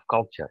name of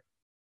culture.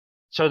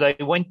 So they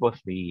went with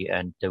me,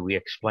 and we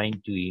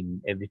explained to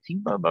him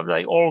everything. But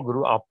they all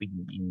grew up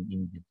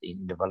in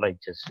the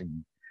villages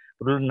in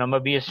rural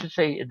Namibia, so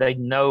they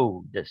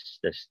know this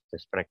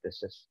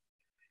practices.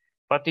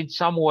 But in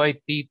some way,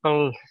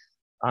 people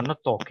are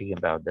not talking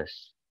about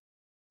this.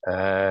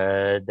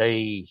 I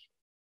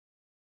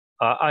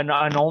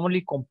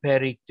normally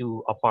compare it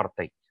to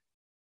apartheid.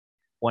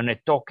 When I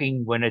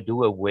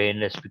do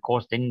awareness,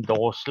 because then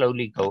doors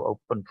slowly go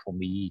open for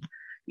me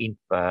in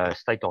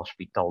state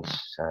hospitals,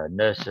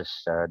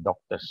 nurses,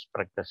 doctors,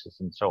 practices,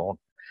 and so on.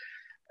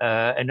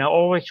 And I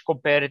always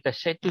compare it. I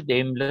said to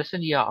them,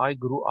 listen, yeah, I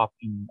grew up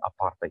in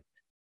apartheid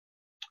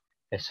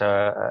as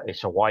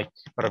a white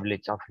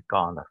privileged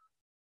Afrikaner.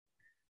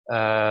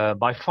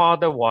 My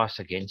father was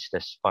against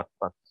this, but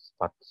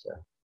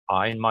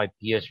I and my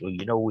peers, we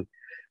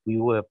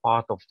were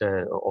part of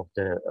the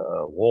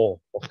war,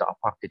 of the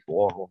apartheid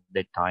war of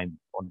that time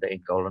on the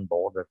Angolan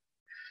border.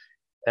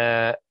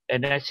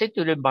 And I said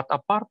to them, but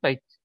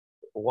apartheid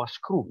was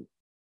cruel.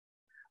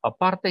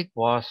 Apartheid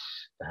was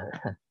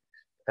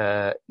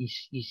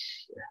is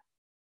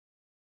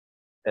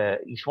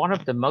one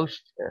of the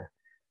most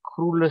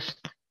cruelest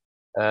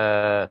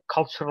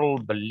cultural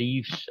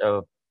beliefs,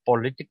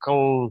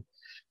 political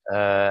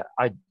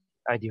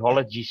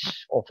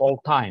ideologies of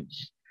all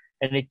times.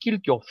 And it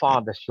killed your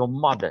fathers, your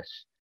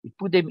mothers. It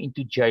put them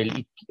into jail.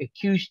 It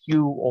accused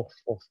you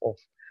of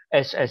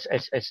as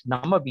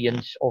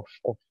Namibians of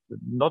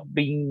not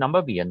being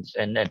Namibians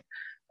and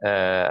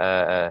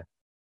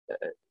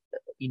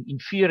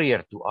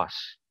inferior to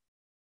us.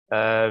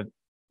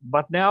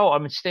 But now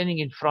I'm standing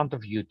in front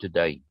of you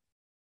today,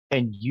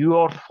 and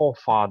your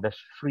forefathers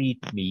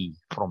freed me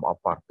from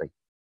apartheid.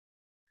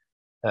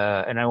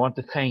 And I want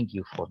to thank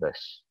you for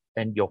this,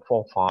 and your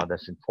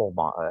forefathers and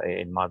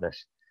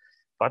mothers.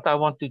 But I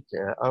want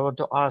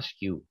to ask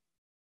you,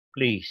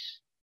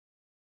 please,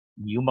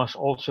 you must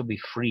also be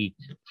freed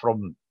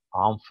from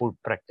harmful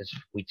practice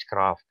of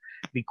witchcraft,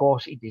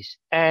 because it is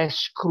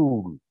as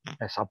cruel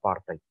as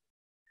apartheid.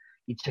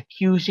 It's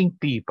accusing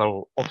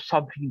people of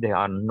something they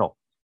are not,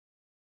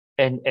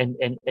 and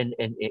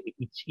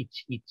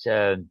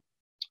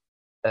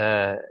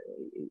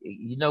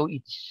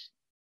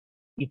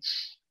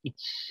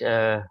it's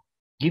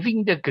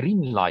giving the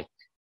green light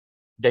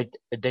that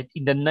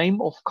in the name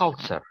of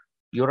culture,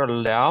 you're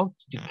allowed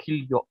to kill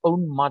your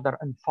own mother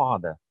and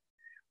father,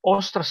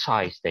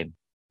 ostracize them,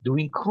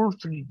 doing cruel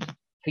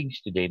things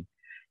to them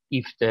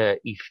if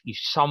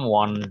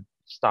someone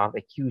start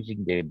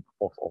accusing them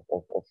of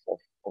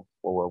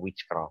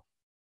witchcraft.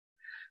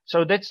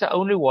 So that's the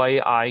only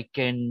way I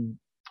can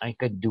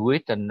do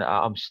it, and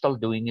I'm still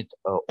doing it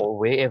or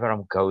wherever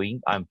I'm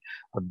going. I'm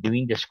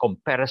doing this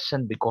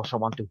comparison because I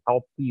want to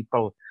help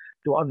people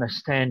to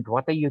understand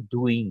what are you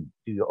doing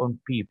to your own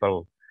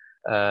people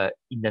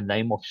in the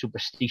name of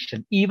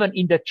superstition, even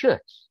in the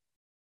church,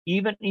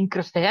 even in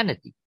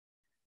Christianity.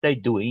 They're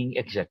doing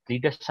exactly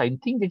the same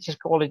thing. They just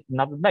call it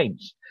another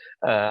names.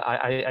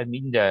 I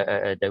mean,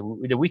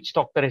 the witch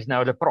doctor is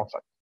now the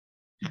prophet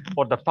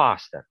or the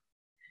pastor.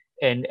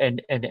 And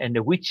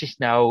the witch is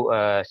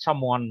now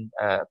someone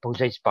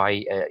possessed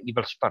by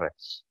evil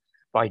spirits,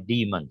 by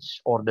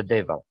demons or the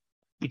devil.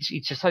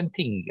 It's the same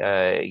thing.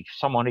 If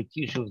someone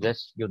accuses you of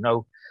this,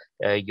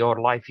 your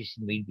life is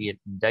in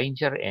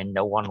danger, and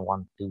no one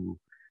wants to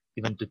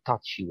even to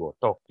touch you or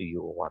talk to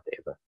you or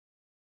whatever.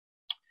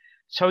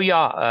 So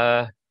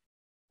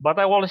but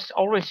I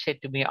always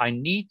said to me, I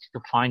need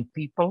to find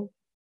people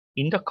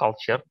in the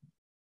culture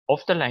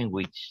of the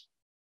language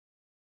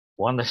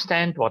who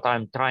understand what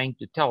I'm trying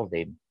to tell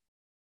them,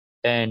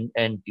 and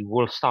you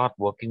will start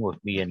working with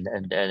me. And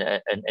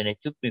it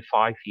took me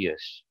 5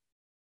 years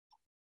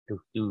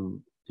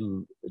to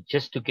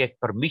just to get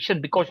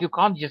permission, because you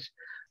can't just,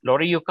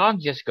 Laurie, you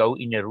can't just go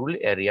in a rural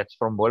area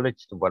from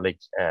village to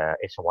village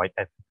as a white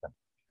African.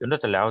 You're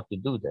not allowed to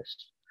do this.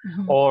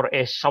 Mm-hmm. Or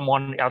as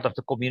someone out of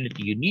the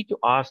community, you need to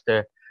ask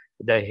the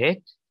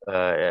head,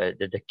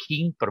 the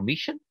king,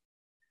 permission.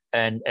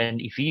 And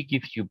if he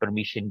gives you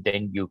permission,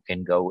 then you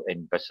can go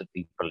and visit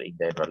people in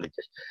their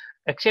villages.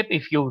 Except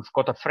if you've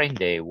got a friend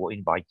there who will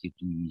invite you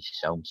to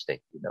his homestead,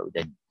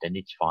 then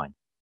it's fine.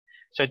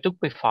 So it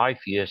took me 5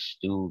 years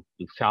to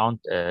found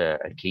a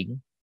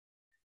king.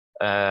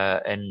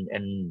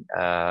 And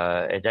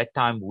at that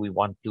time we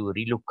want to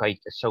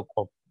relocate a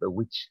so-called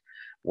witch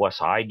was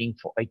hiding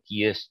for 8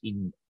 years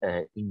in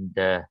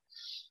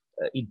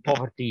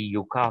poverty.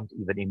 You can't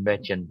even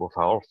imagine, with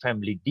her whole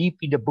family deep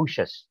in the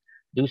bushes,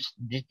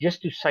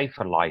 just to save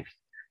her life.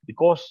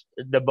 Because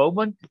the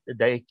moment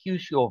they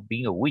accuse you of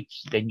being a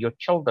witch, then your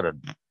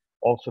children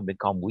also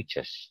become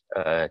witches,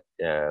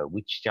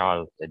 witch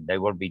child, and they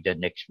will be the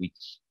next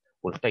witch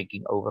will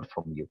taking over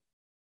from you.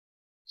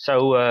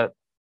 So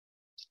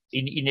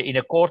in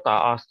a court,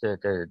 I asked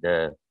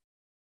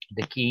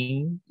the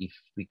king if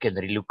we can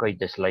relocate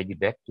this lady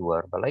back to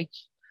her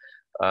village,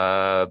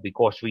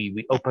 because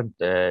we opened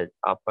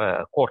up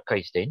a court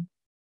case then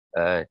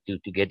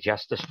to get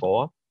justice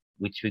for her,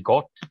 which we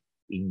got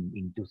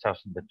in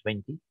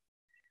 2020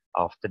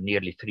 after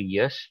nearly 3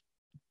 years.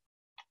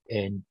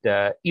 And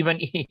even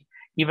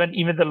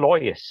the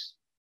lawyers,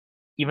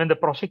 even the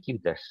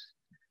prosecutors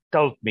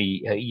told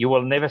me, you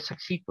will never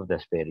succeed with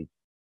this, Barry.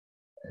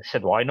 I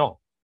said, why not?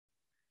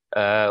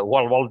 There's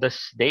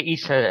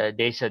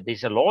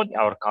a law in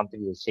our country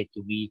that said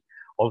to me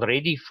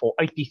already for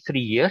 83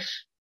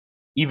 years,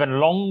 even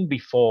long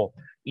before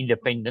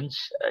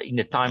independence, in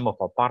the time of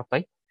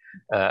apartheid,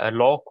 a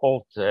law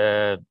called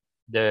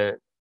the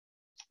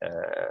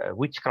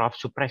Witchcraft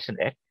Suppression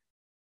Act.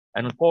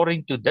 And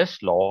according to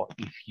this law,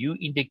 if you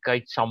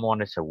indicate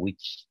someone as a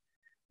witch,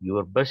 you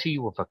are busy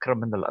with a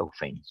criminal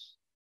offense.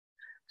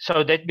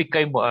 So that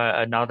became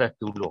another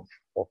tool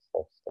of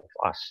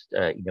us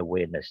in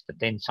awareness. The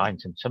 10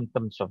 signs and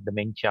symptoms of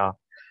dementia,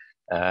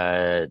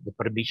 the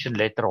permission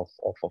letter of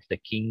the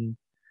king,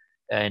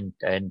 and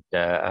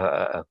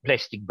a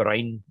plastic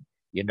brain,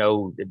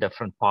 the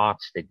different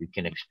parts that we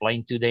can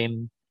explain to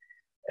them.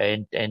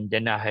 And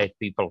then I had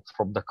people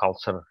from the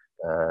culture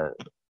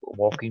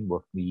walking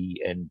with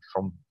me, and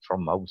from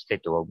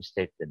homestead to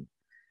homestead and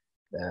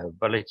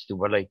village to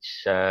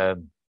village, to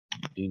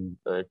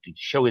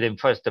show them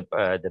first the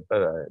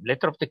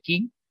letter of the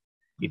king.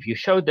 If you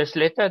show this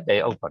letter,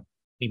 they open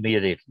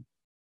immediately,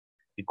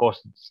 because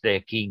it's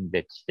their king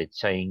that's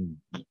saying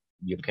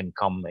you can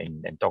come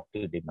and talk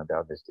to them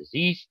about this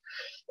disease.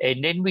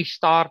 And then we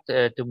start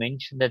to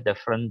mention the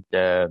different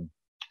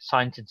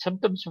signs and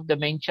symptoms of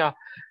dementia.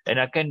 And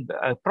I can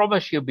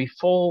promise you,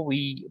 before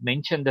we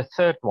mention the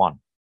third one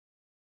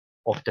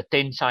of the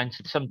 10 signs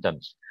and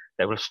symptoms,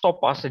 they will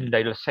stop us and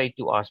they will say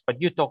to us,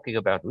 but you're talking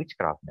about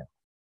witchcraft now.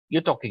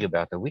 You're talking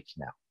about a witch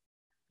now.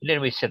 And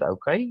then we said,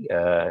 okay,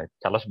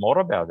 tell us more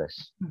about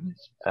this. Mm-hmm.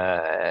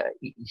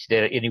 Is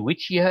there any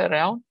witch here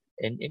around?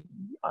 And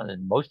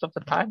most of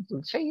the time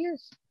they'll say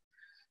yes.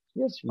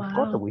 Yes, we've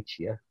got a witch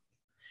here.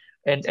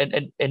 And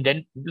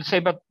then we'll say,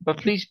 but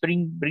please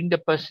bring the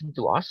person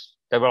to us.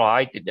 They will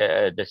hide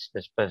this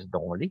person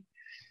normally.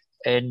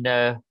 And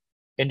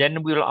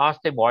then we'll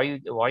ask them, why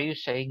are you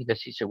saying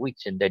this is a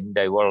witch? And then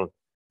they will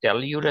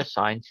tell you the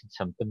signs and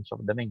symptoms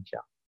of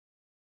dementia.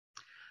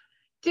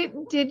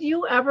 Did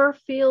you ever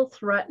feel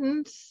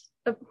threatened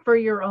for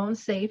your own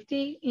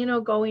safety,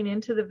 going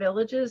into the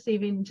villages,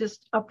 even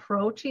just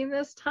approaching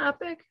this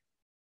topic?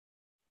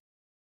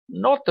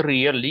 Not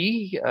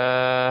really.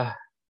 A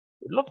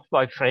lot of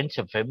my friends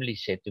and family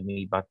said to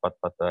me, but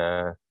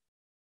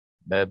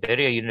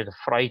Barry, you're not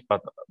afraid.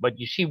 But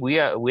you see, we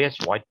as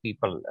white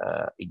people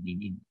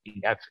in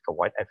Africa,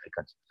 white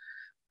Africans,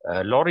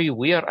 Laurie,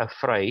 we are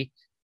afraid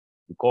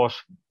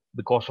because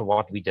of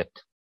what we did,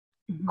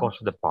 because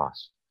of the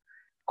past,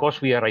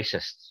 because we are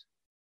racist.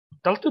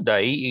 Till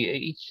today,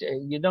 it's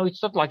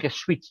it's not like a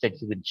switch that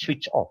you can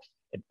switch off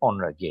and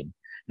on again.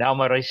 Now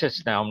I'm a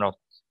racist. Now I'm not.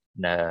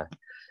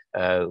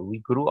 We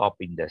grew up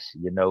in this,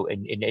 and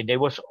they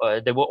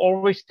were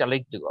always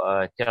telling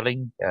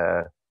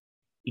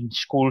in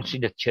schools,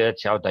 in the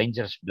church, how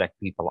dangerous black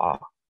people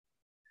are,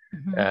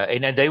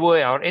 and they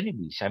were our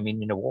enemies. I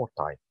mean, in the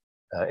wartime,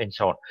 and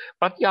so on.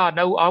 But yeah,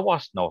 no, I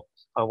was not.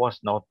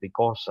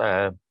 Because.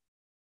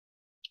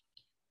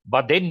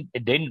 But then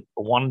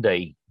one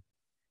day,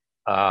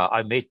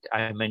 I met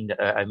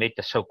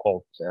the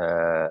so-called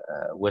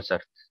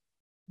wizard.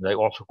 They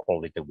also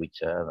call it a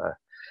witch.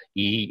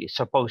 He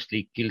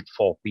supposedly killed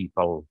 4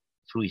 people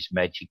through his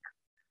magic.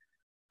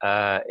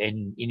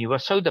 And he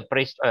was so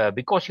depressed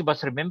because you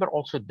must remember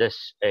also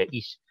this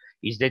is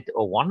that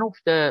one of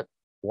the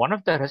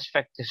risk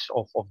factors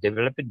of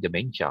developing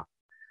dementia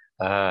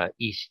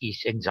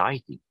is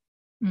anxiety.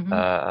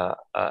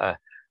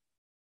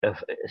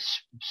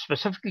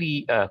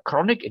 Specifically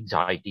chronic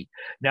anxiety.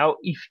 Now,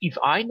 if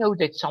I know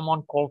that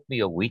someone called me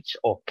a witch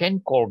or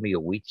can call me a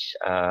witch,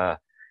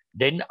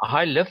 then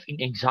I live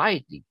in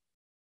anxiety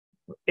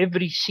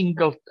every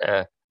single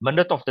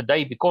minute of the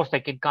day, because they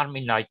can come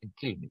in night and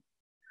kill me,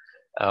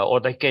 or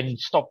they can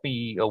stop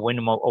me when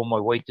I'm on my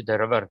way to the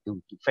river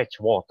to fetch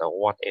water or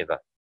whatever,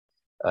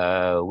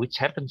 which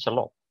happens a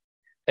lot.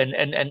 And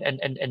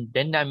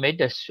then I met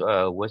this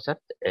wizard,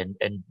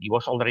 and he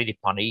was already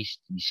punished.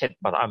 He said,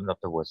 "But I'm not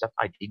a wizard.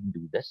 I didn't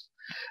do this.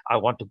 I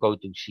want to go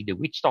to see the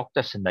witch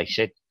doctors." And they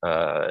said,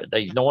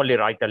 "They normally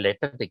write a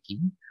letter, the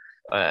king,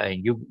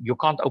 and you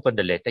can't open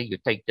the letter. You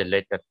take the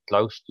letter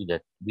close to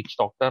the witch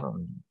doctor."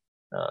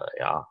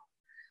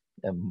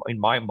 And, in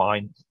my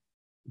mind,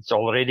 it's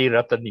already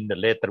written in the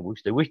letter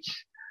who's the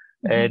witch.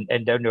 And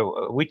then the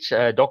witch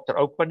doctor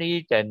opened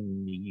it,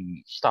 and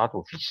he start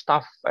with his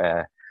stuff.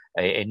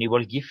 And he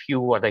will give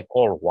you what they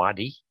call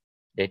wadi.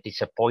 That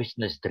is a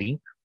poisonous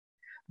drink.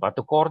 But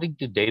according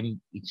to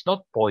them, it's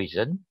not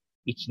poison.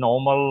 It's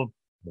normal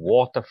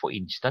water, for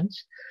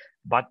instance.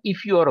 But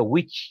if you are a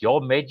witch, your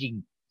magic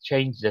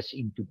changes this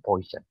into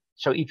poison.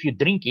 So if you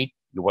drink it,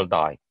 you will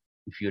die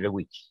if you're a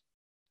witch.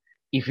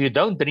 If you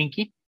don't drink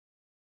it,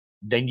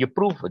 then you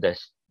prove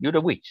this. You're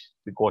a witch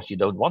because you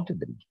don't want to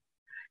drink it.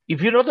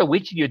 If you're not a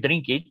witch and you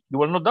drink it, you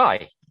will not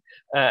die.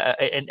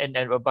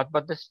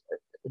 But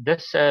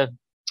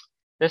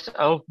this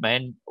old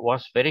man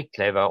was very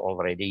clever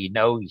already. He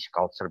knows his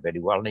culture very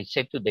well. And he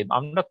said to them,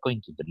 "I'm not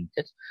going to drink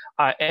this.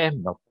 I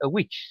am not a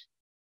witch."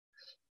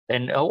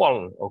 Then,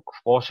 well, of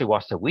course, he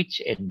was a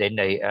witch. And then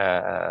they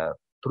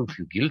prove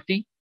you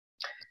guilty.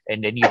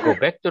 And then you go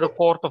back to the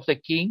court of the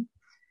king.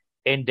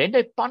 And then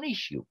they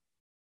punish you.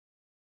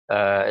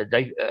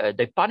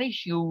 They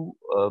punish you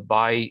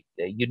by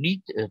you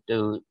need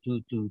to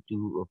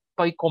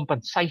pay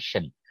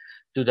compensation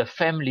to the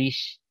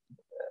families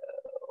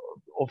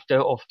of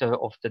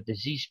the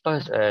deceased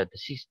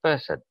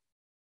person.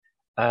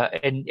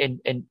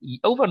 And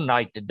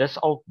overnight, this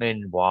old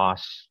man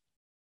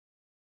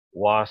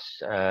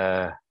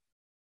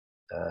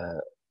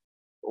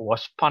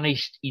was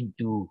punished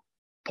into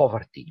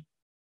poverty.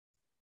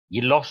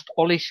 He lost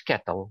all his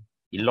cattle.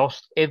 He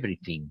lost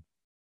everything,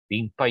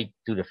 being paid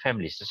to the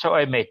families. So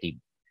I met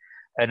him,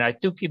 and I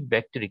took him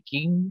back to the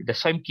king, the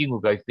same king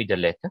who gave me the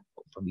letter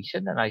of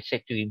permission. And I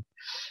said to him,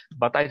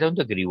 "But I don't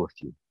agree with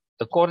you.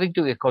 According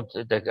to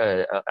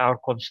our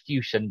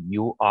constitution,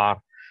 you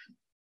are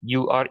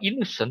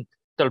innocent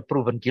till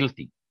proven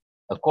guilty.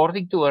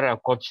 According to our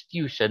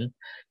constitution,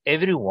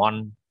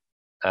 everyone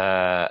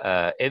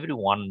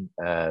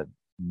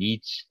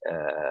needs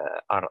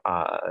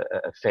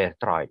a fair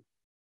trial,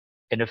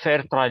 and a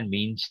fair trial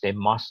means there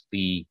must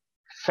be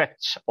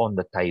facts on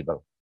the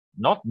table,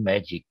 not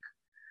magic.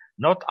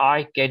 Not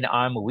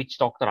I'm a witch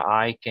doctor.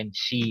 I can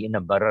see in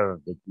a mirror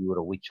that you're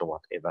a witch or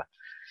whatever."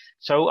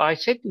 So I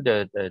said to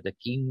the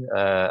king,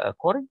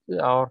 according to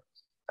our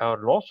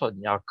laws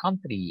in our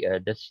country,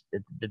 this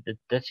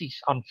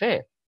is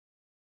unfair.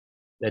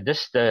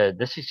 This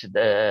is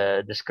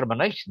the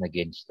discrimination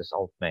against this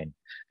old man.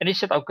 And he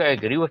said, "Okay, I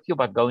agree with you,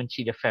 but go and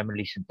see the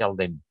families and tell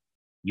them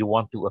you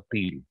want to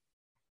appeal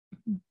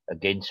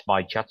against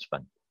my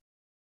judgment."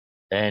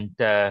 And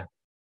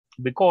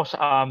because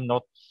I'm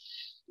not,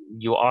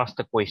 you asked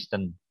the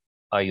question,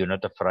 "Are you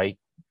not afraid?"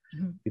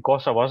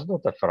 Because I was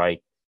not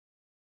afraid.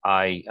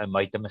 I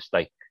made a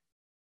mistake.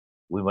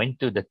 We went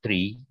to the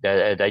tree.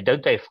 They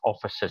don't have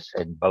offices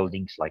and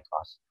buildings like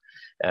us.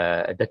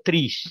 The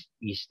trees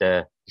is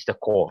the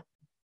court,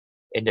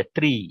 and the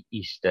tree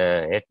is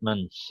the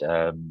headman's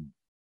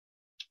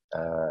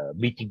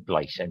meeting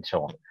place, and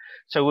so on.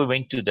 So we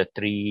went to the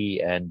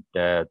tree, and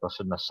it was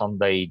on a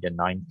Sunday, the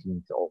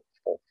 19th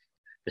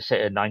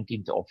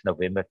of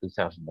November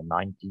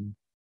 2019.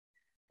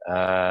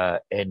 I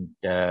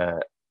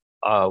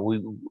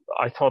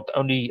thought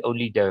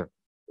only the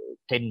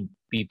 10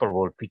 people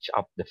will pitch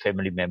up, the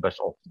family members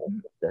of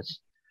this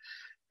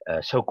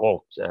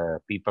so-called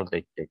people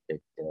that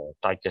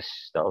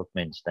Titus, the old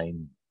man's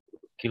name,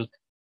 killed.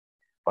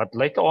 But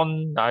later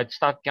on, I'd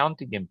start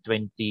counting them,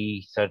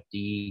 20,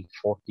 30,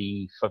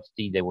 40,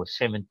 50, there were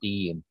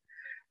 70 and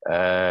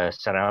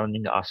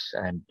surrounding us,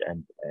 and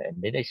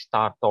then they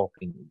start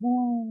talking,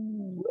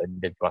 woo,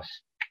 and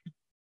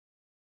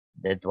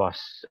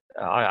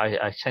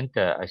I sent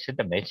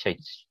a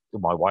message to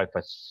my wife.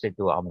 I said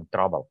to her, I'm in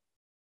trouble.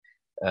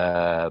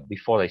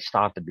 Before they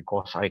started,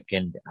 because I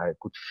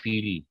could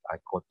feel, I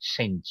could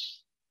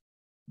sense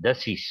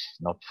this is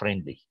not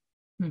friendly.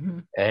 Mm-hmm.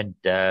 And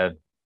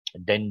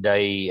then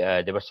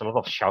there was a lot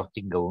of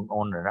shouting going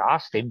on, and I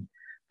asked them,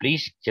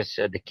 please just,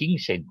 the king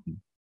sent me,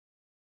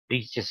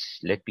 please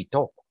just let me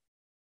talk.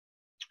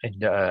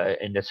 And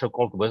the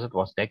so-called wizard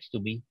was next to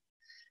me,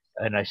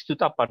 and I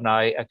stood up and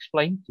I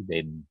explained to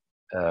them,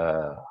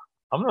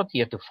 I'm not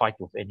here to fight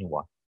with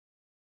anyone,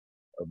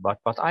 but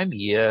I'm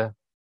here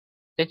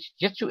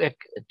just to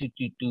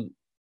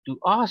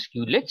ask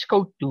you, let's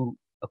go to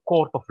a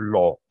court of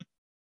law,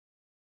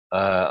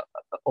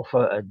 of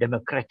a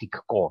democratic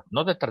court,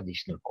 not a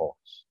traditional court,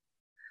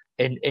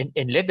 and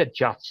let the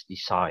judge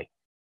decide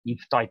if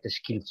Titus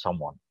killed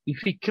someone. If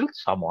he killed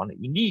someone,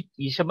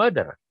 he's a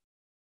murderer.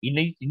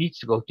 He needs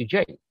to go to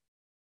jail.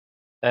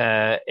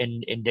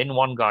 And then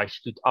one guy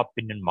stood up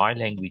in my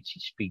language. He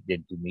speak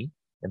then to me,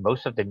 and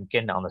most of them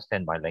can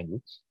understand my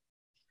language.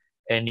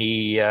 And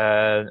he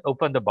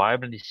opened the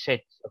Bible and he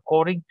said,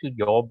 according to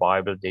your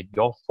Bible that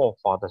your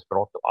forefathers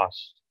brought to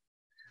us,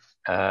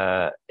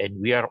 and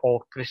we are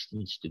all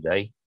Christians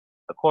today,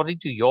 according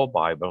to your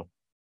Bible,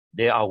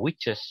 there are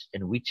witches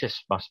and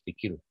witches must be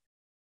killed.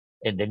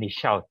 And then he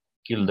shouted,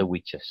 kill the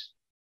witches.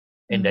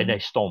 And then they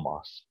storm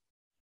us.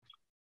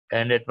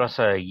 And it was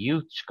a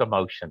huge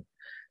commotion.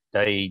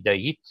 They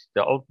hit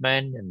the old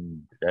man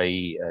and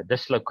they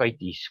dislocate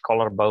his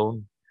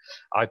collarbone.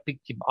 I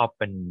picked him up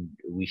and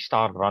we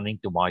started running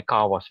to my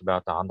car, was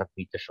about 100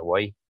 meters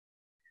away.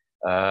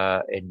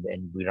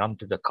 And we ran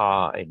to the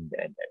car and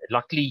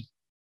luckily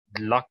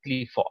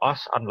for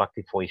us,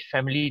 unluckily for his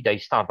family, they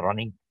start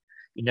running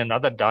in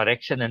another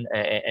direction and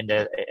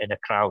a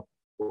crowd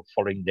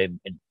following them,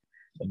 and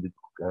we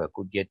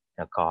could get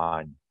in a car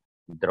and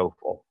we drove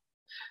off.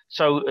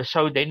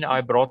 So then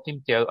I brought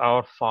him to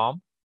our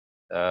farm,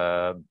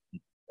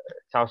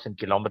 1,000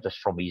 kilometers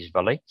from his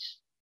village.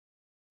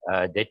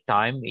 That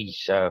time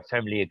his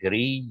family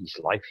agree, his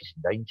life is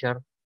in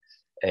danger,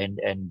 and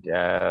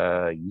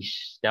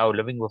he's now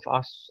living with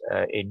us,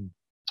 and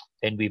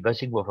we're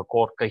busy with a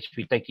court case.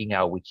 We're taking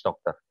our witch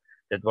doctor.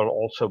 That will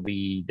also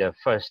be the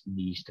first in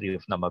the history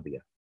of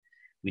Namibia.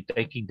 We're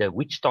taking the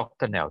witch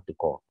doctor now to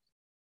court.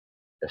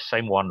 The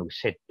same one who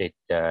said that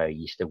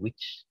he's the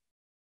witch.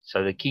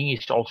 So the king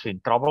is also in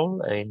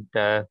trouble, and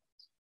I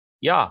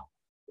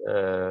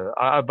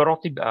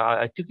brought him.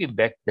 I took him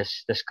back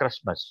this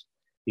Christmas.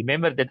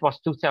 Remember, that was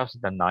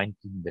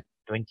 2019, the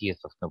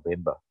 20th of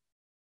November.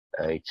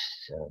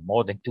 It's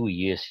more than 2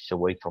 years he's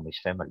away from his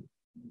family,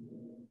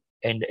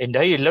 and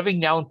they are living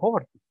now in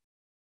poverty.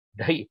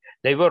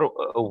 They were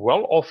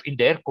well off in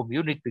their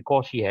community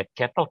because he had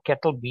cattle.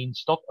 Cattle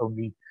means not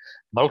only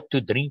milk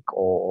to drink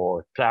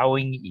or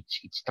plowing;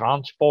 it's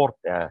transport.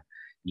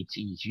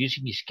 He's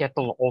using his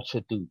cattle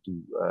also to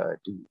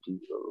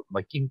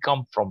make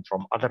income from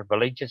other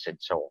villages and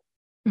so on.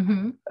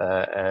 Mm-hmm.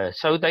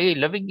 So they are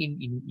living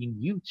in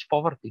huge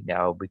poverty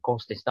now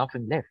because there's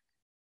nothing left.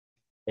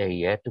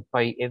 He had to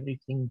pay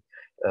everything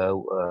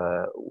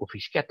with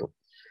his cattle.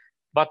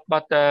 But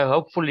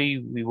hopefully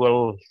we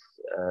will,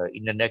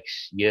 in the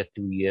next year,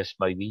 2 years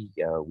maybe,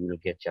 we will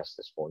get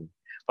justice for him.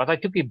 But I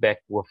took him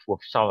back with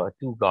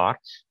two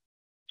guards,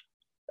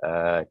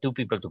 two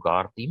people to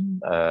guard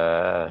him,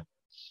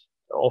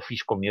 of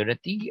his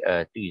community,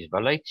 to his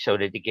village, so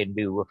that he can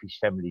be with his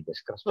family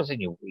this Christmas.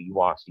 And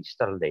he's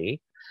still there,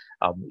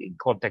 in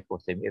contact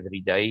with them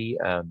every day.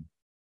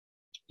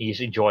 He's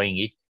enjoying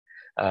it.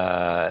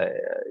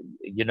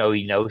 He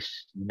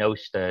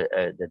knows the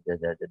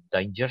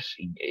dangers.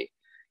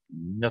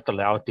 Not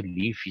allowed to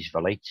leave his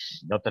village,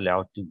 not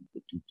allowed to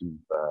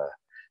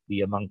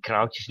be among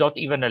crowds. He's not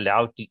even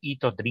allowed to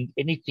eat or drink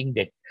anything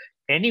that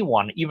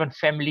anyone, even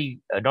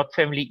family, not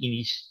family in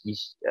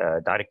his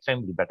direct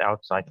family, but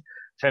outside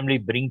family,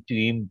 bring to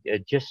him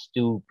just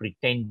to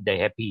pretend they're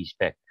happy he's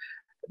back.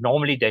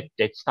 Normally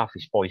that stuff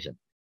is poison.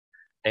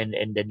 And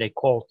then they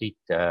called it,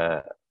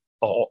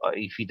 or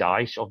if he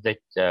dies of that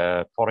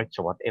porridge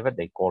or whatever,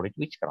 they call it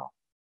witchcraft.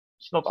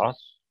 It's not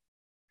us.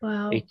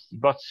 Wow. It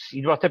was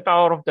the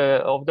power of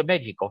the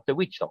magic of the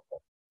witch doctor.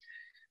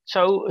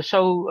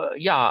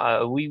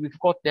 We've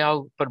got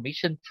now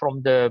permission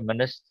from the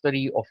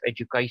Ministry of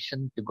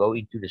Education to go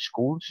into the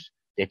schools.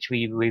 That's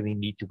where we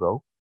need to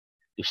go,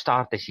 to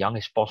start as young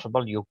as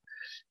possible. You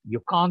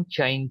can't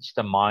change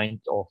the mind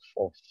of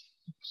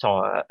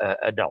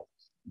adults.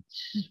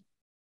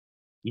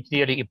 It's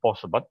nearly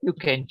impossible, but you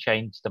can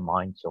change the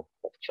minds of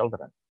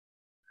children.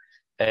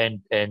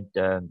 and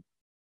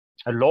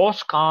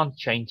laws can't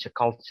change a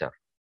culture.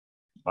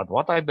 But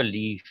what I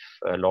believe,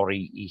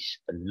 Laurie, is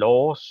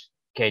laws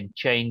can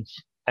change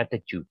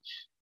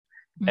attitudes,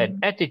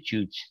 and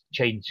attitudes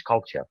change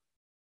culture.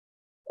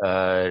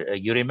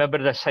 You remember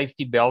the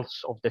safety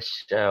belts of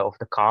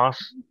the cars?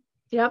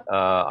 Yep.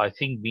 I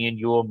think me and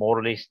you are more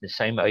or less the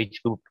same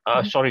age group.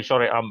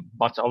 Sorry, I'm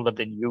much older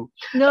than you.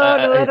 No,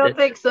 I don't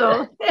think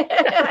so.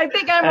 I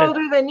think I'm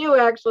older than you,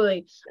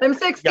 actually. I'm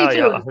 62.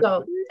 Yeah.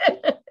 So.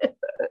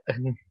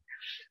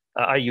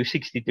 Are you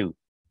 62?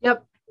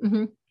 Yep.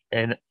 Mm-hmm.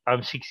 And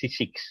I'm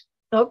 66.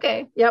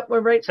 Okay. Yep.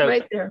 We're right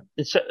there.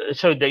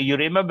 So you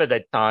remember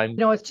that time?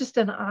 It's just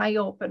an eye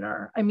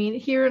opener. I mean,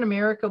 here in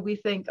America, we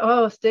think,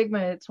 oh, stigma,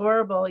 it's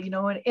horrible,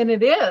 and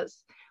it is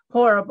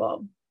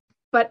horrible,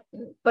 but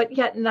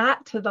yet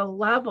not to the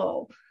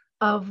level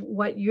of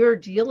what you're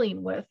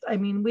dealing with. I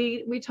mean,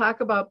 we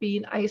talk about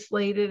being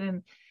isolated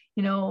and,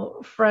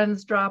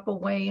 friends drop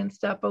away and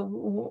stuff, but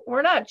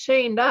we're not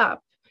chained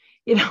up.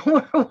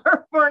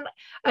 We're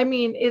I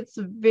mean, it's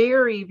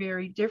very,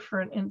 very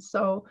different. And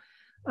so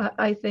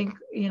I think,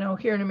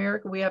 here in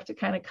America, we have to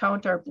kind of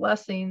count our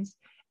blessings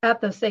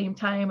at the same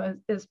time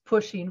as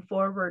pushing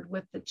forward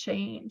with the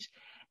change.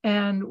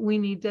 And we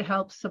need to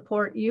help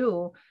support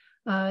you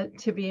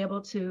to be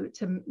able to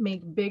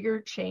make bigger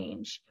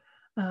change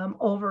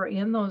over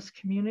in those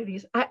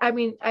communities. I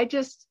mean, I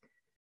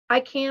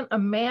can't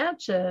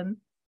imagine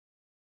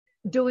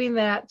doing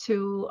that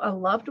to a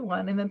loved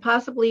one and then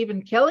possibly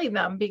even killing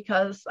them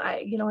because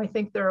I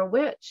think they're a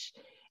witch.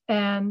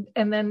 And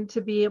then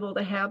to be able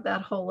to have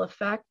that whole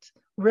effect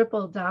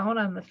ripple down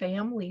on the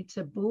family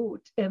to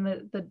boot, and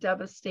the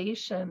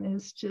devastation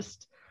is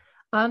just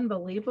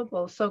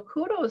unbelievable. So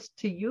kudos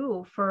to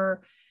you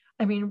for,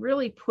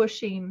 really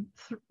pushing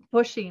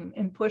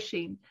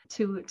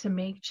to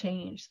make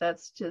change.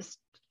 That's just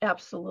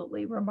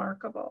absolutely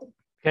remarkable.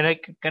 Can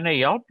I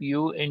help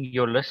you and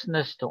your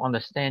listeners to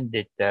understand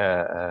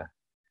that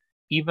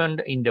even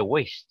in the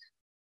West,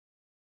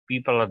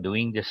 people are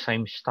doing the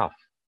same stuff,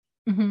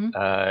 and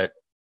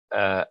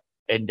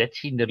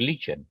that's in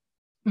religion.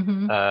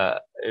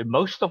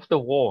 Most of the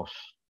wars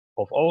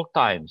of all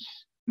times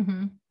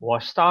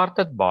was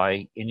started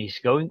by and is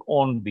going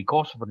on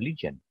because of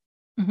religion.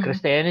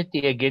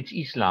 Christianity against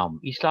Islam,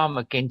 Islam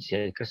against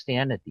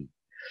Christianity,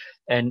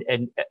 and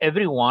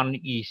everyone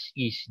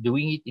is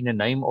doing it in the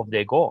name of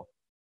their God.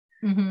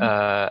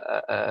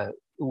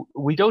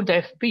 We don't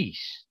have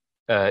peace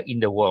in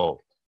the world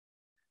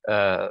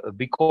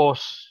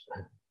because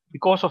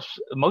of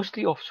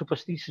mostly of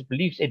superstitious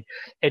beliefs,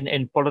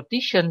 and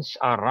politicians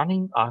are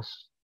running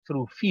us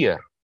through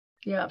fear.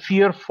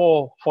 Fear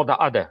for the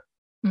other,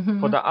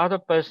 for the other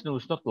person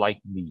who's not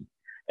like me.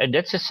 And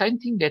that's the same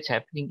thing that's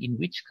happening in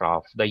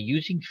witchcraft. They're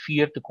using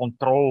fear to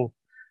control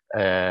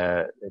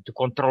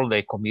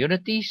their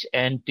communities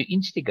and to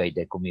instigate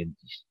their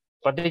communities.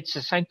 But it's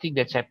the same thing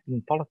that's happening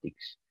in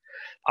politics.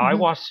 I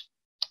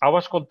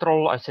was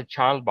controlled as a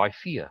child by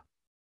fear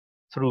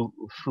through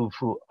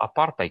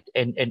apartheid,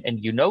 and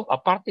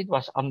apartheid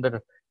was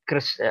under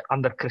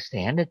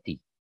Christianity.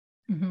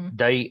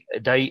 They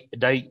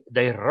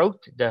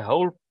wrote the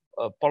whole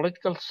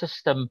political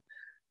system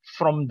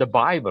from the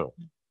Bible,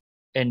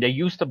 and they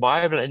used the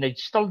Bible, and they're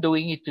still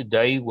doing it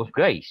today with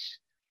gays.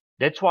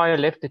 That's why I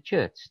left the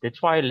church.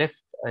 That's why I left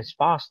as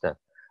pastor.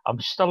 I'm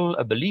still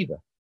a believer.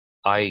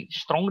 I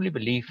strongly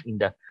believe in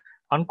the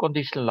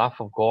unconditional love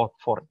of God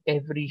for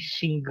every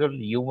single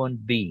human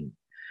being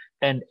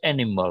and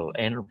animal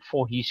and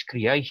for His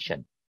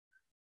creation.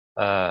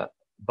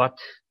 But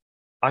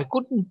I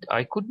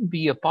couldn't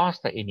be a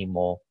pastor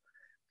anymore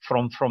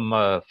from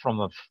a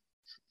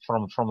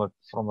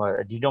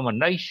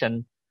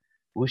denomination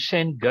who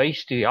sent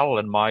gays to hell.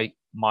 And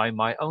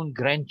my own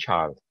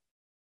grandchild,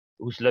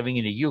 who's living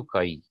in the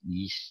UK,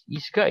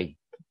 he's gay.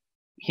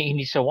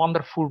 He's a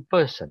wonderful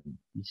person.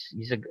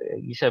 He's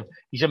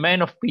a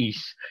man of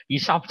peace. He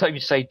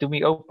sometimes say to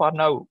me, "Opa,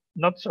 no,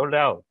 not so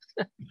loud,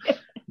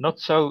 not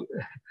so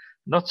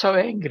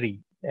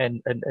angry."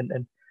 And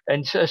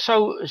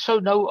so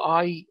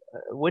now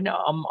when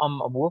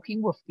I'm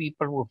working with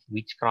people with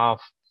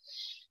witchcraft,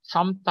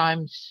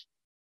 sometimes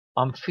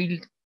I'm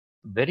feel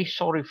very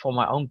sorry for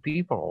my own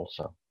people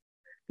also,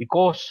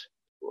 because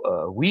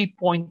we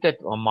pointed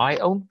on my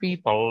own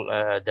people,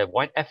 the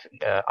white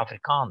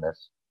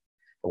Afrikaners.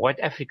 The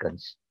white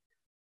Africans,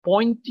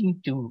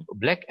 pointing to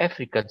black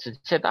Africans and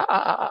said,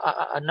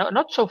 no,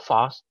 not so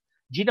fast.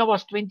 Gina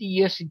was 20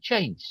 years in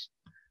chains.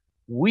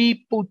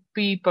 We put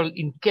people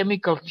in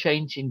chemical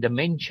chains in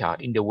dementia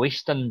in the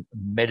Western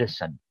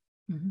medicine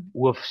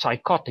with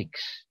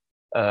psychotics.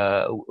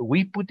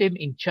 We put them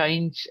in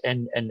chains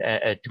and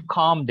to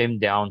calm them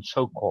down,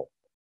 so-called,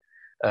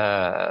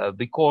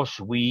 because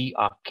we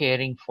are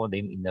caring for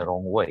them in the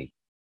wrong way.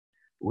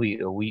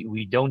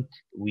 We don't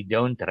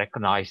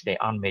recognize their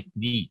unmet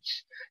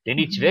needs. Then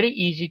it's very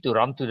easy to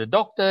run to the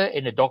doctor,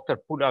 and the doctor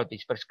pull out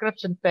his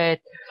prescription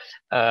pad.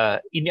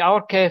 In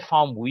our care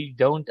farm, we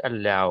don't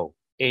allow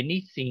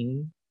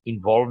anything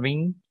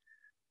involving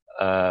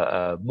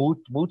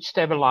mood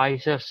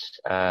stabilizers,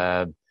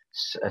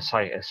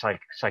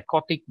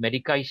 psychotic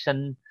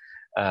medication,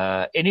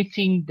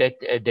 anything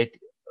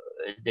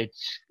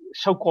that's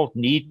so-called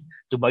need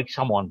to make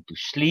someone to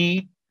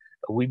sleep.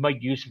 We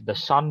make use of the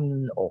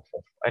sun, of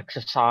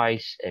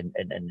exercise,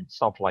 and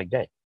stuff like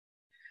that.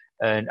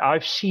 And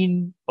I've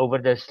seen over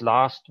this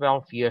last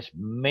 12 years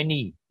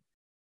many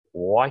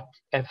white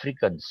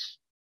Africans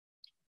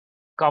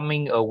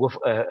coming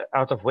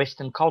out of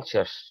Western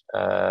cultures,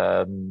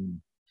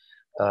 coming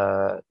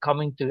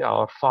to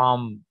our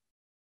farm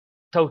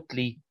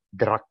totally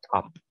drugged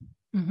up.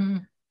 Mm-hmm.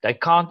 They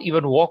can't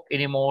even walk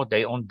anymore.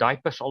 They're on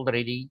diapers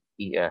already,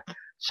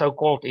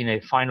 so-called in the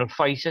final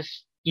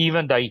phases.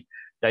 Even it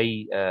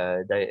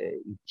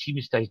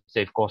seems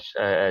they've got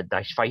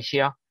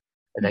dysphagia.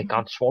 They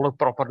can't swallow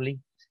properly.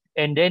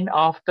 And then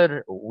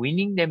after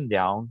weaning them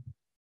down,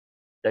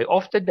 they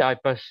off the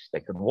diapers. They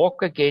can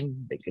walk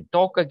again. They can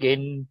talk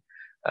again.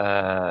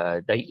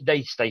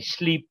 They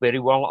sleep very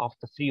well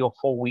after 3 or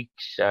 4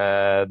 weeks,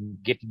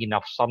 getting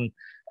enough sun.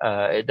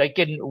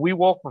 We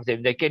walk with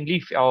them. They can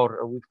leave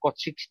we've got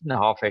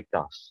 16.5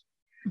 hectares.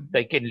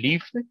 They can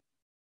leave them,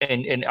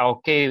 and our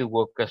care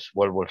workers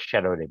will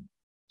shadow them,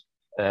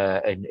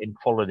 and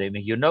follow them.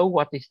 And you know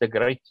what is the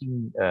great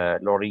thing,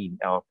 Laurie, in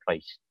our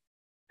place?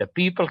 The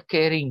people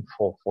caring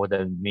for the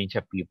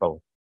dementia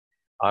people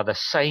are the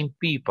same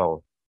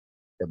people,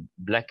 the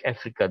black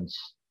Africans,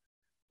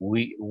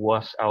 who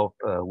were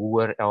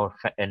our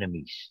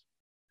enemies.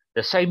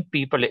 The same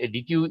people.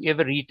 Did you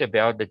ever read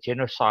about the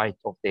genocide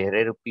of the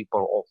Herero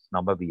people of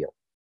Namibia?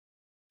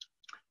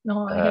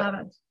 No, I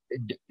haven't.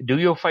 Do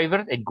your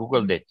favorite and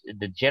Google that.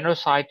 The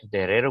genocide of the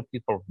Herero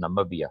people of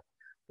Namibia.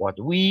 What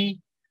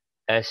we,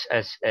 as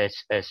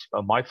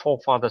my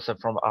forefathers are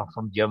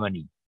from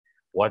Germany,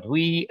 what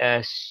we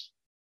as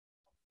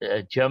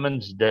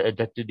Germans did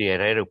to the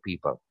Herero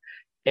people,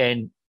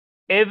 and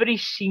every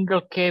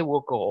single care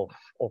worker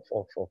of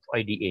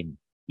IDN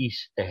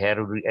is a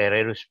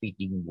Herero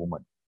speaking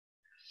woman.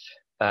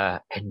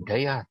 And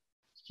they are,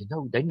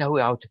 they know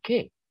how to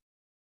care.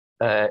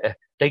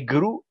 They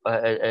grew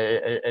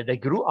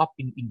up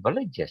in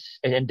villages,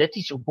 and that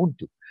is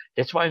Ubuntu.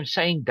 That's why I'm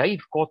saying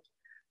they've got,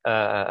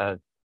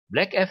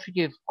 Black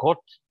Africa have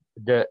got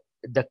the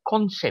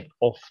concept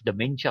of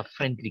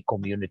dementia-friendly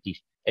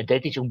communities, and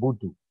that is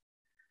Ubuntu.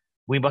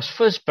 We must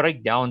first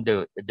break down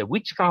the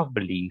witchcraft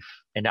belief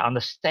and the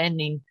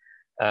understanding.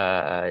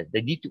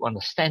 They need to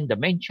understand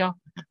dementia,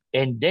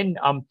 and then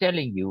I'm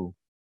telling you,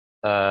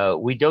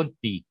 we don't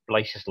need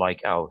places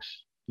like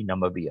ours in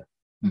Namibia.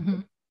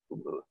 Mm-hmm.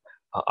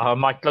 I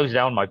might close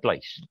down my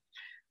place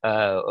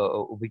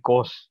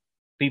because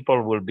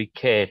people will be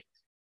cared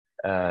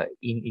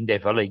in their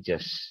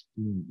villages.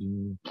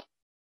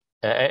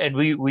 And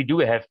we do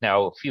have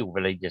now a few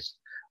villages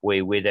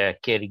where they're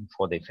caring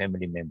for their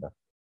family member.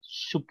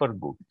 Super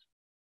good.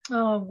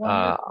 Oh,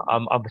 wonderful.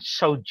 I'm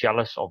so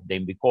jealous of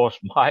them because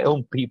my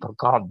own people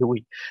can't do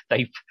it.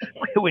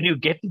 When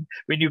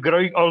you're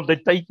growing old, they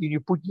take you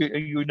put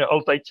you in an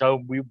old age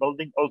home. We're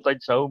building old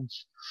age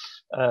homes,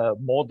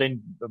 more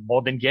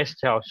than guest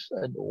house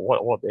and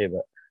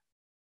whatever.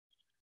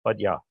 But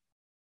yeah,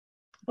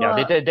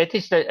 that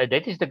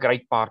is the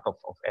great part of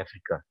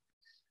Africa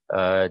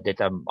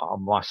that I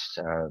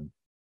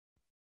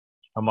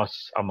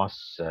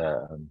must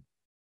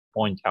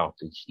point out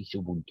is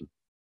Ubuntu.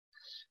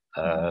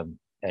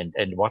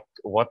 And what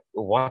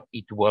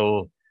it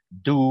will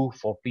do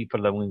for people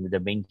living with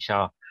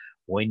dementia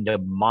when the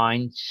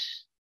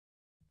minds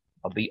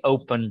will be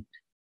opened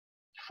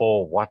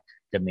for what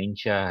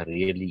dementia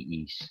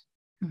really is.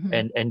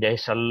 Mm-hmm. And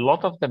there's a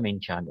lot of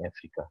dementia in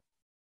Africa.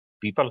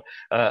 People,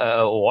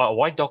 a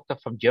white doctor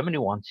from Germany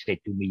once said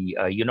to me,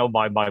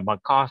 my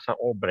cars are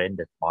all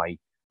branded, my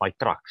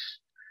trucks.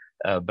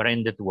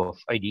 Branded with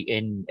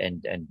IDN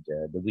and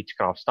the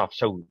witchcraft stuff.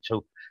 So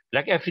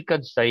Black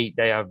Africans, they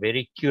are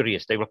very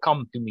curious. They will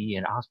come to me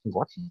and ask me,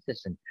 what is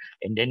this?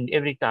 And then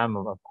every time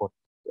I've got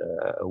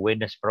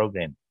awareness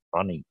program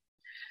running.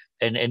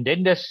 And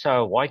then this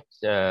white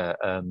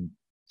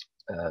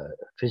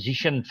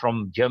physician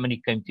from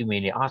Germany came to me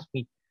and he asked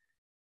me,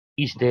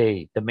 is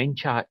there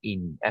dementia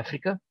in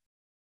Africa?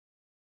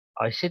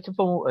 I said to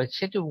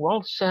him,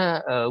 well,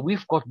 sir,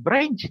 we've got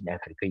brains in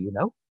Africa,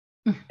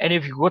 And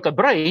if you've got a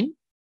brain,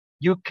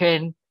 you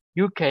can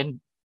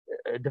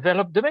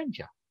develop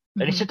dementia.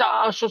 Mm-hmm. And he said,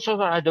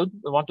 so I don't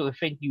want to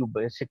offend you.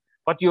 But I said,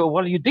 but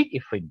you did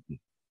offend me.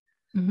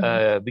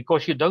 Mm-hmm.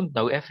 Because you don't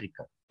know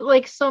Africa.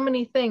 Like so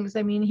many things.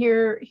 I mean,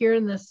 here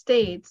in the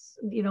States,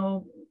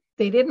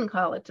 they didn't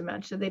call it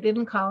dementia. They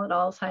didn't call it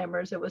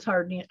Alzheimer's. It was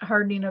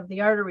hardening of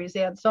the arteries.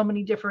 They had so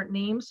many different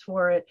names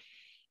for it.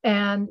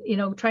 And,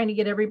 trying to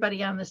get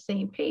everybody on the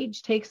same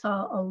page takes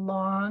a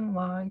long,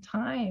 long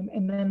time.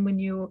 And then when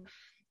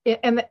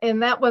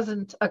and that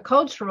wasn't a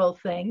cultural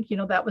thing,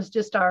 that was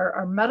just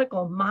our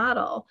medical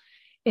model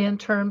in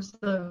terms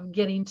of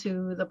getting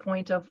to the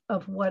point of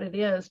what it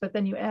is. But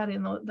then you add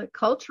in the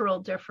cultural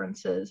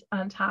differences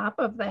on top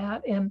of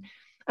that. And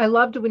I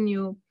loved when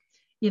you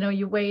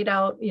you wait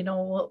out,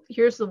 well,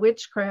 here's the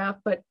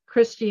witchcraft, but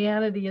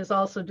Christianity is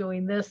also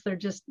doing this. They're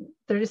just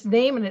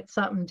naming it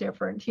something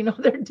different.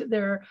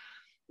 They're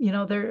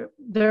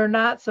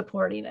not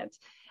supporting it,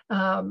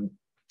 and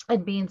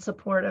being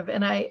supportive.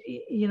 And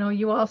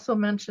you also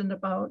mentioned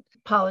about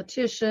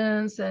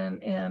politicians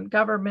and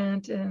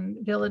government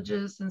and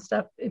villages and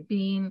stuff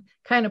being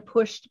kind of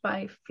pushed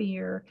by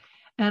fear.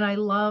 And I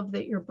love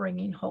that you're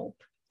bringing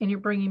hope and you're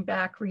bringing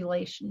back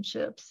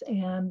relationships,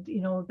 and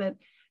that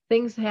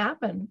things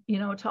happen,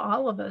 to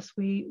all of us.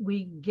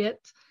 We get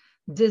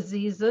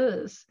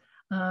diseases,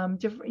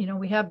 different,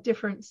 we have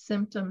different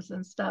symptoms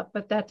and stuff,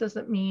 but that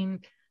doesn't mean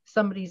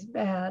somebody's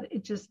bad.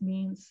 It just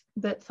means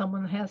that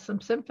someone has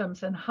some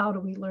symptoms, and how do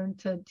we learn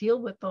to deal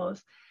with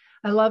those?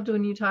 I loved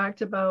when you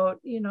talked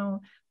about,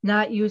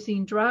 not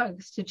using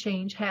drugs to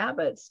change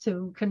habits,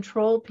 to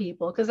control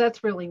people, because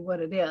that's really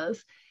what it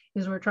is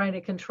we're trying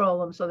to control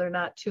them so they're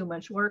not too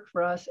much work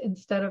for us,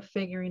 instead of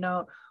figuring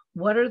out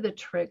what are the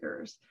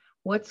triggers,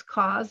 what's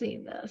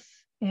causing this,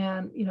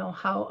 and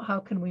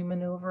how can we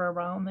maneuver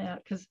around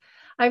that? Because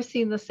I've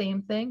seen the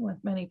same thing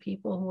with many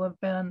people who have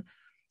been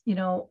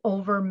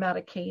over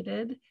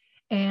medicated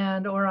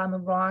or on the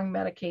wrong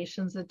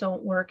medications that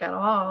don't work at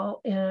all.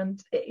 And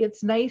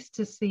it's nice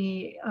to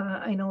see,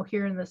 I know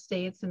here in the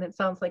States, and it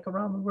sounds like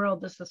around the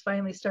world, this is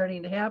finally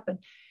starting to happen,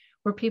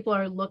 where people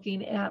are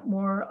looking at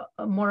more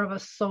of a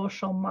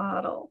social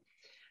model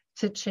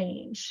to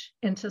change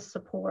and to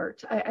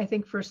support. I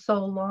think for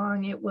so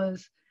long it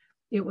was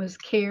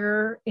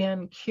care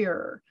and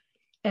cure,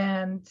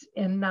 and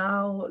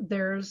now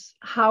there's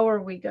how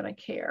are we going to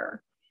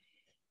care,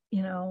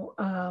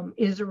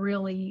 is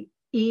really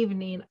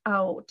evening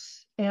out.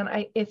 And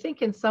I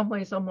think in some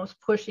ways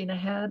almost pushing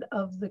ahead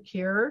of the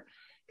cure,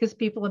 because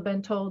people have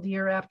been told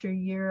year after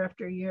year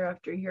after year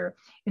after year,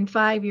 in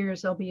 5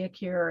 years there'll be a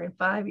cure, in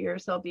 5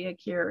 years there'll be a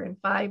cure, in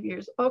 5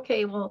 years.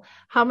 Okay, well,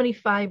 how many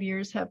 5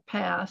 years have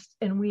passed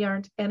and we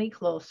aren't any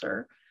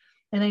closer?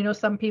 And I know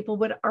some people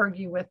would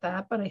argue with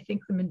that, but I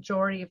think the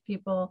majority of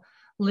people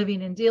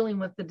living and dealing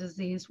with the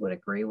disease would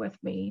agree with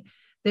me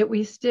that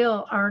we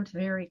still aren't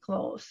very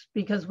close,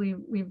 because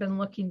we've been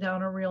looking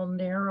down a real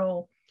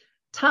narrow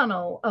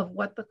tunnel of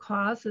what the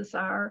causes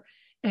are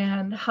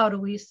and how do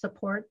we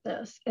support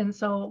this. And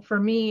so for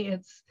me,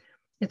 it's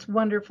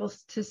wonderful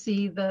to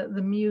see the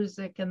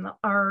music and the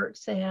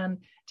arts and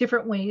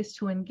different ways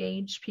to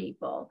engage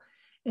people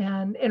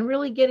and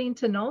really getting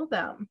to know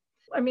them.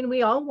 I mean,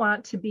 we all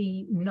want to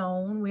be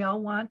known. We all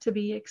want to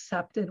be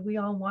accepted. We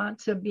all want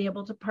to be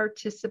able to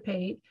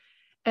participate.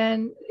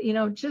 And,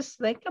 just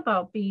think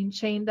about being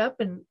chained up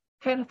and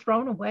kind of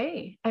thrown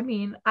away. I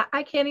mean,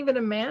 I can't even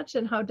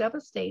imagine how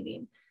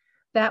devastating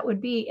that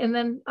would be. And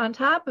then on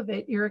top of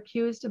it, you're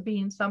accused of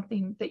being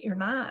something that you're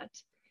not.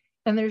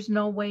 And there's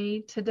no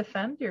way to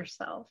defend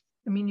yourself.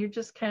 I mean, you're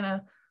just kind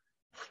of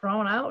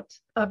thrown out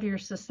of your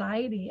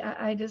society.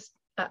 I just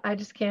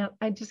can't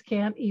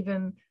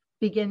even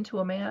begin to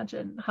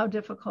imagine how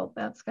difficult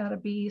that's got to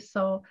be.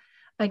 So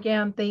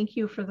again, thank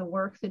you for the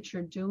work that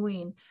you're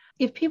doing.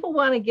 If people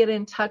want to get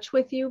in touch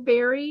with you,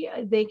 Barry,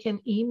 they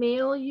can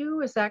email you.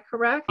 Is that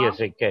correct? Yes,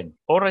 they can.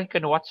 Or they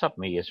can WhatsApp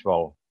me as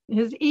well.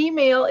 His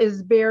email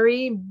is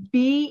Barry,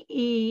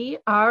 Berrie,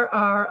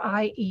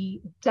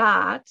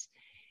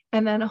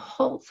 and then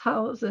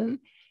Holtzhausen,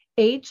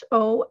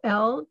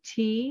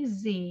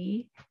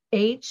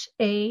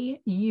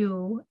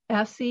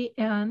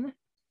 HOLTZHAUSEN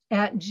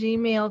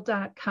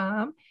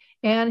 @gmail.com.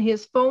 And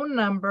his phone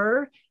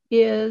number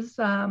is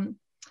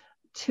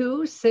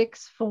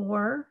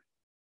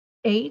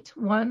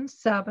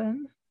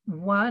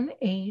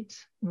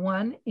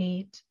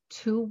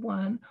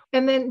 264-817-181821.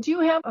 And then do you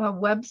have a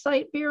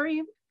website,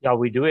 Barry? Yeah,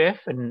 we do have,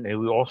 and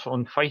we're also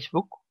on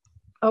Facebook.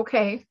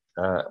 Okay.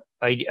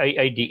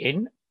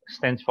 ADN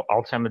stands for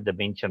Alzheimer's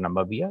Dementia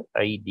Namibia.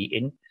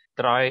 ADN.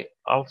 Try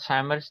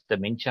Alzheimer's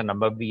Dementia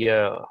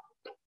Namibia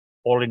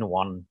all in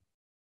one.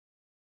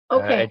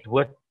 Okay.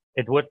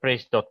 At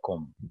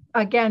WordPress.com.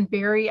 Again,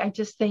 Barry, I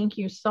just thank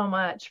you so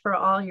much for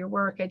all your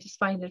work. I just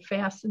find it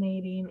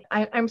fascinating.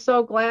 I'm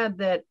so glad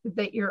that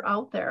you're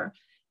out there,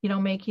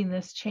 making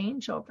this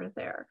change over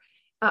there.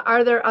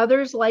 Are there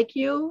others like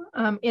you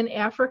in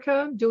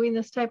Africa doing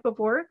this type of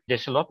work?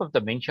 There's a lot of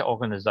dementia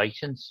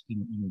organizations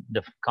in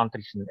different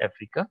countries in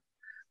Africa.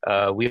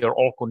 We are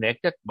all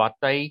connected, but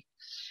they're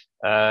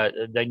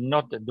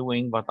not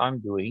doing what I'm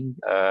doing.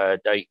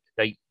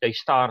 They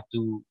start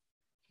to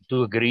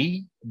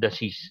agree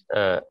this is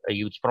a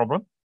huge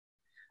problem,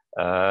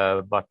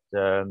 but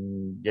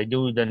they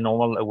do the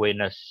normal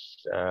awareness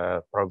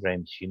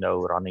programs,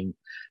 running,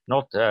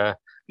 not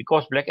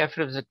because Black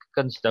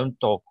Africans don't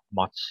talk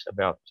much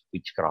about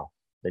witchcraft.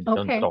 They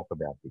don't talk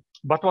about it.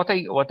 But what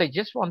I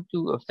just want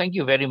to thank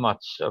you very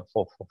much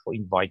for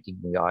inviting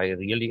me. I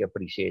really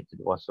appreciate it.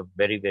 It was a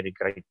very, very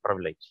great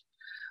privilege.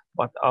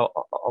 But I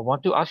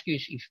want to ask you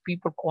if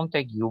people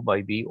contact you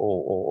maybe,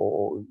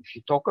 or if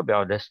you talk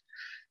about this.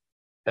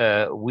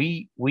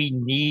 We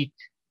need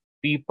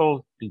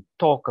people to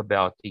talk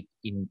about it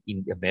in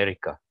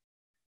America,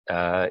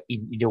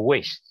 in the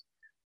West.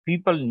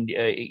 people,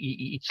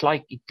 it's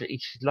like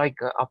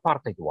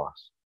apartheid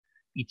was.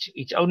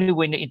 It's only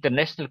when the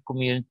international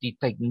community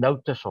take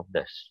notice of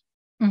this,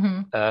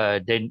 Mm-hmm.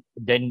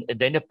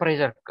 then the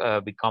pressure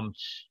becomes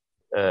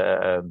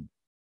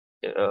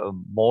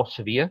more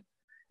severe,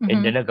 Mm-hmm.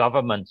 and then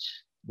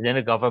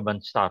the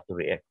governments start to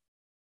react.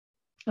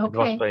 It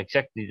was Okay.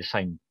 exactly the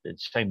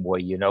same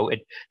way, you know.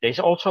 There's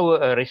also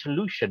a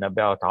resolution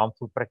about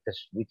harmful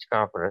practice,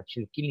 witchcraft,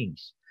 ritual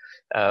killings,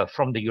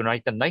 from the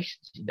United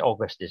Nations in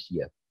August this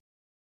year,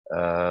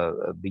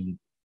 being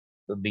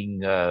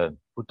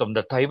put on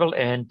the table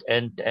and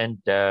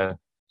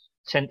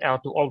sent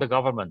out to all the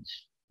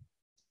governments.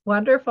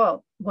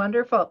 Wonderful.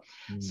 Wonderful.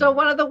 So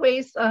one of the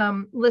ways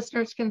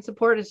listeners can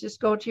support is just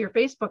go to your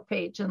Facebook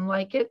page and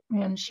like it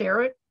and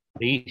share it.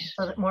 Please.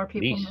 So that more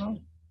people know.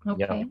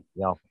 Okay.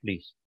 Yeah,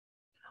 please.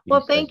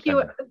 Well, thank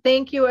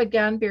you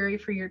again, Barry,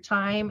 for your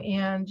time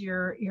and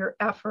your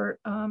effort.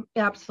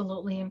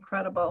 Absolutely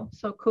incredible.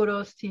 So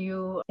kudos to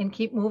you, and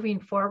keep moving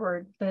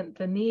forward.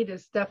 The need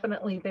is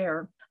definitely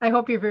there. I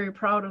hope you're very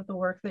proud of the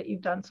work that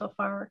you've done so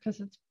far, because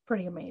it's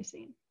pretty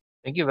amazing.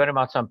 Thank you very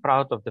much. I'm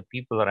proud of the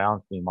people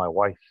around me, my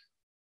wife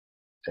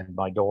and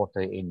my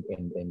daughter, and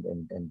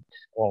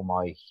all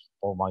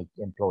my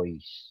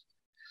employees.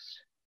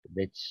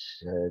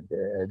 That's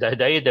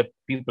they are the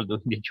people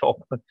doing the job.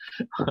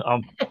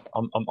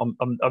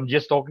 I'm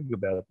just talking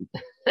about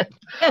it.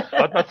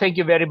 but thank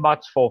you very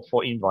much for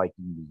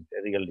inviting me.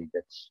 Really,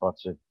 that's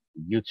what's a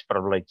huge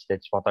privilege.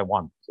 That's what I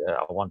want.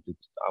 I want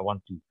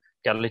to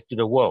tell it to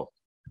the world.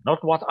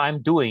 Not what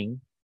I'm doing,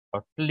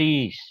 but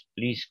please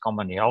come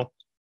and help.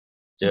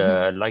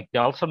 Like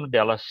Nelson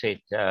Mandela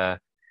said,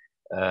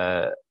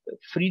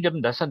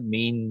 freedom doesn't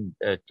mean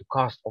to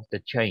cast off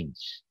the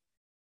chains,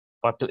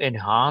 but to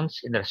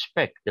enhance and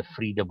respect the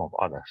freedom of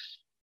others.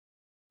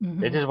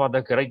 That is what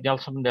the great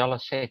Nelson Mandela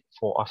said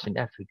for us in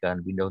Africa,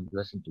 and we don't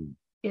listen to him.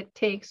 It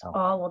takes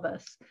all of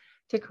us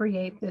to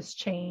create this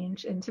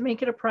change and to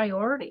make it a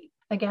priority.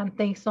 Again,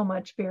 thanks so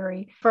much,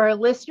 Barry. For our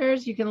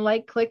listeners, you can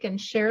like, click, and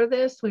share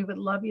this. We would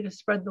love you to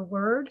spread the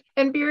word.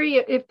 And Barry,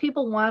 if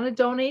people want to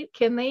donate,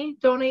 can they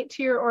donate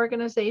to your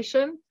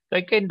organization?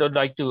 They can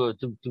donate to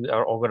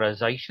our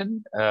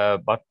organization,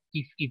 but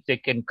if they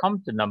can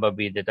come to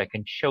Namibia, that I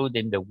can show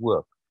them the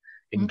work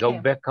and go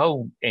back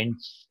home and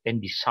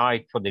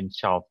decide for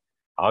themselves,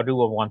 how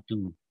do I want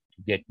to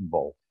get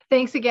involved.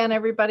 Thanks again,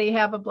 everybody.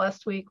 Have a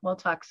blessed week. We'll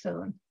talk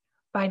soon.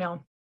 Bye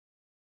now.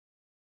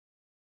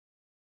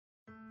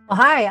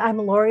 Hi, I'm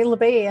Lori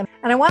LeBay, and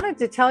I wanted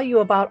to tell you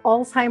about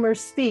Alzheimer's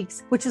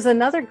Speaks, which is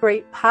another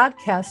great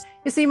podcast.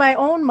 You see, my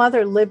own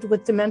mother lived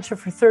with dementia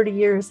for 30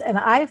 years, and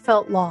I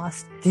felt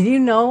lost. Did you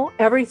know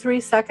every 3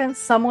 seconds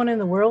someone in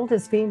the world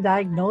is being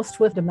diagnosed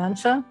with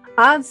dementia?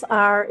 Odds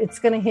are it's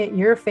going to hit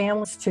your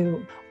families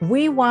too.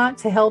 We want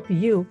to help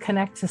you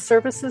connect to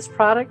services,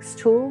 products,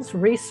 tools,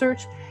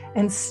 research,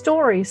 and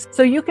stories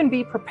so you can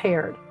be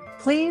prepared.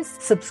 Please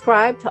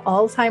subscribe to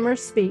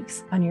Alzheimer's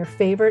Speaks on your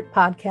favorite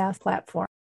podcast platform.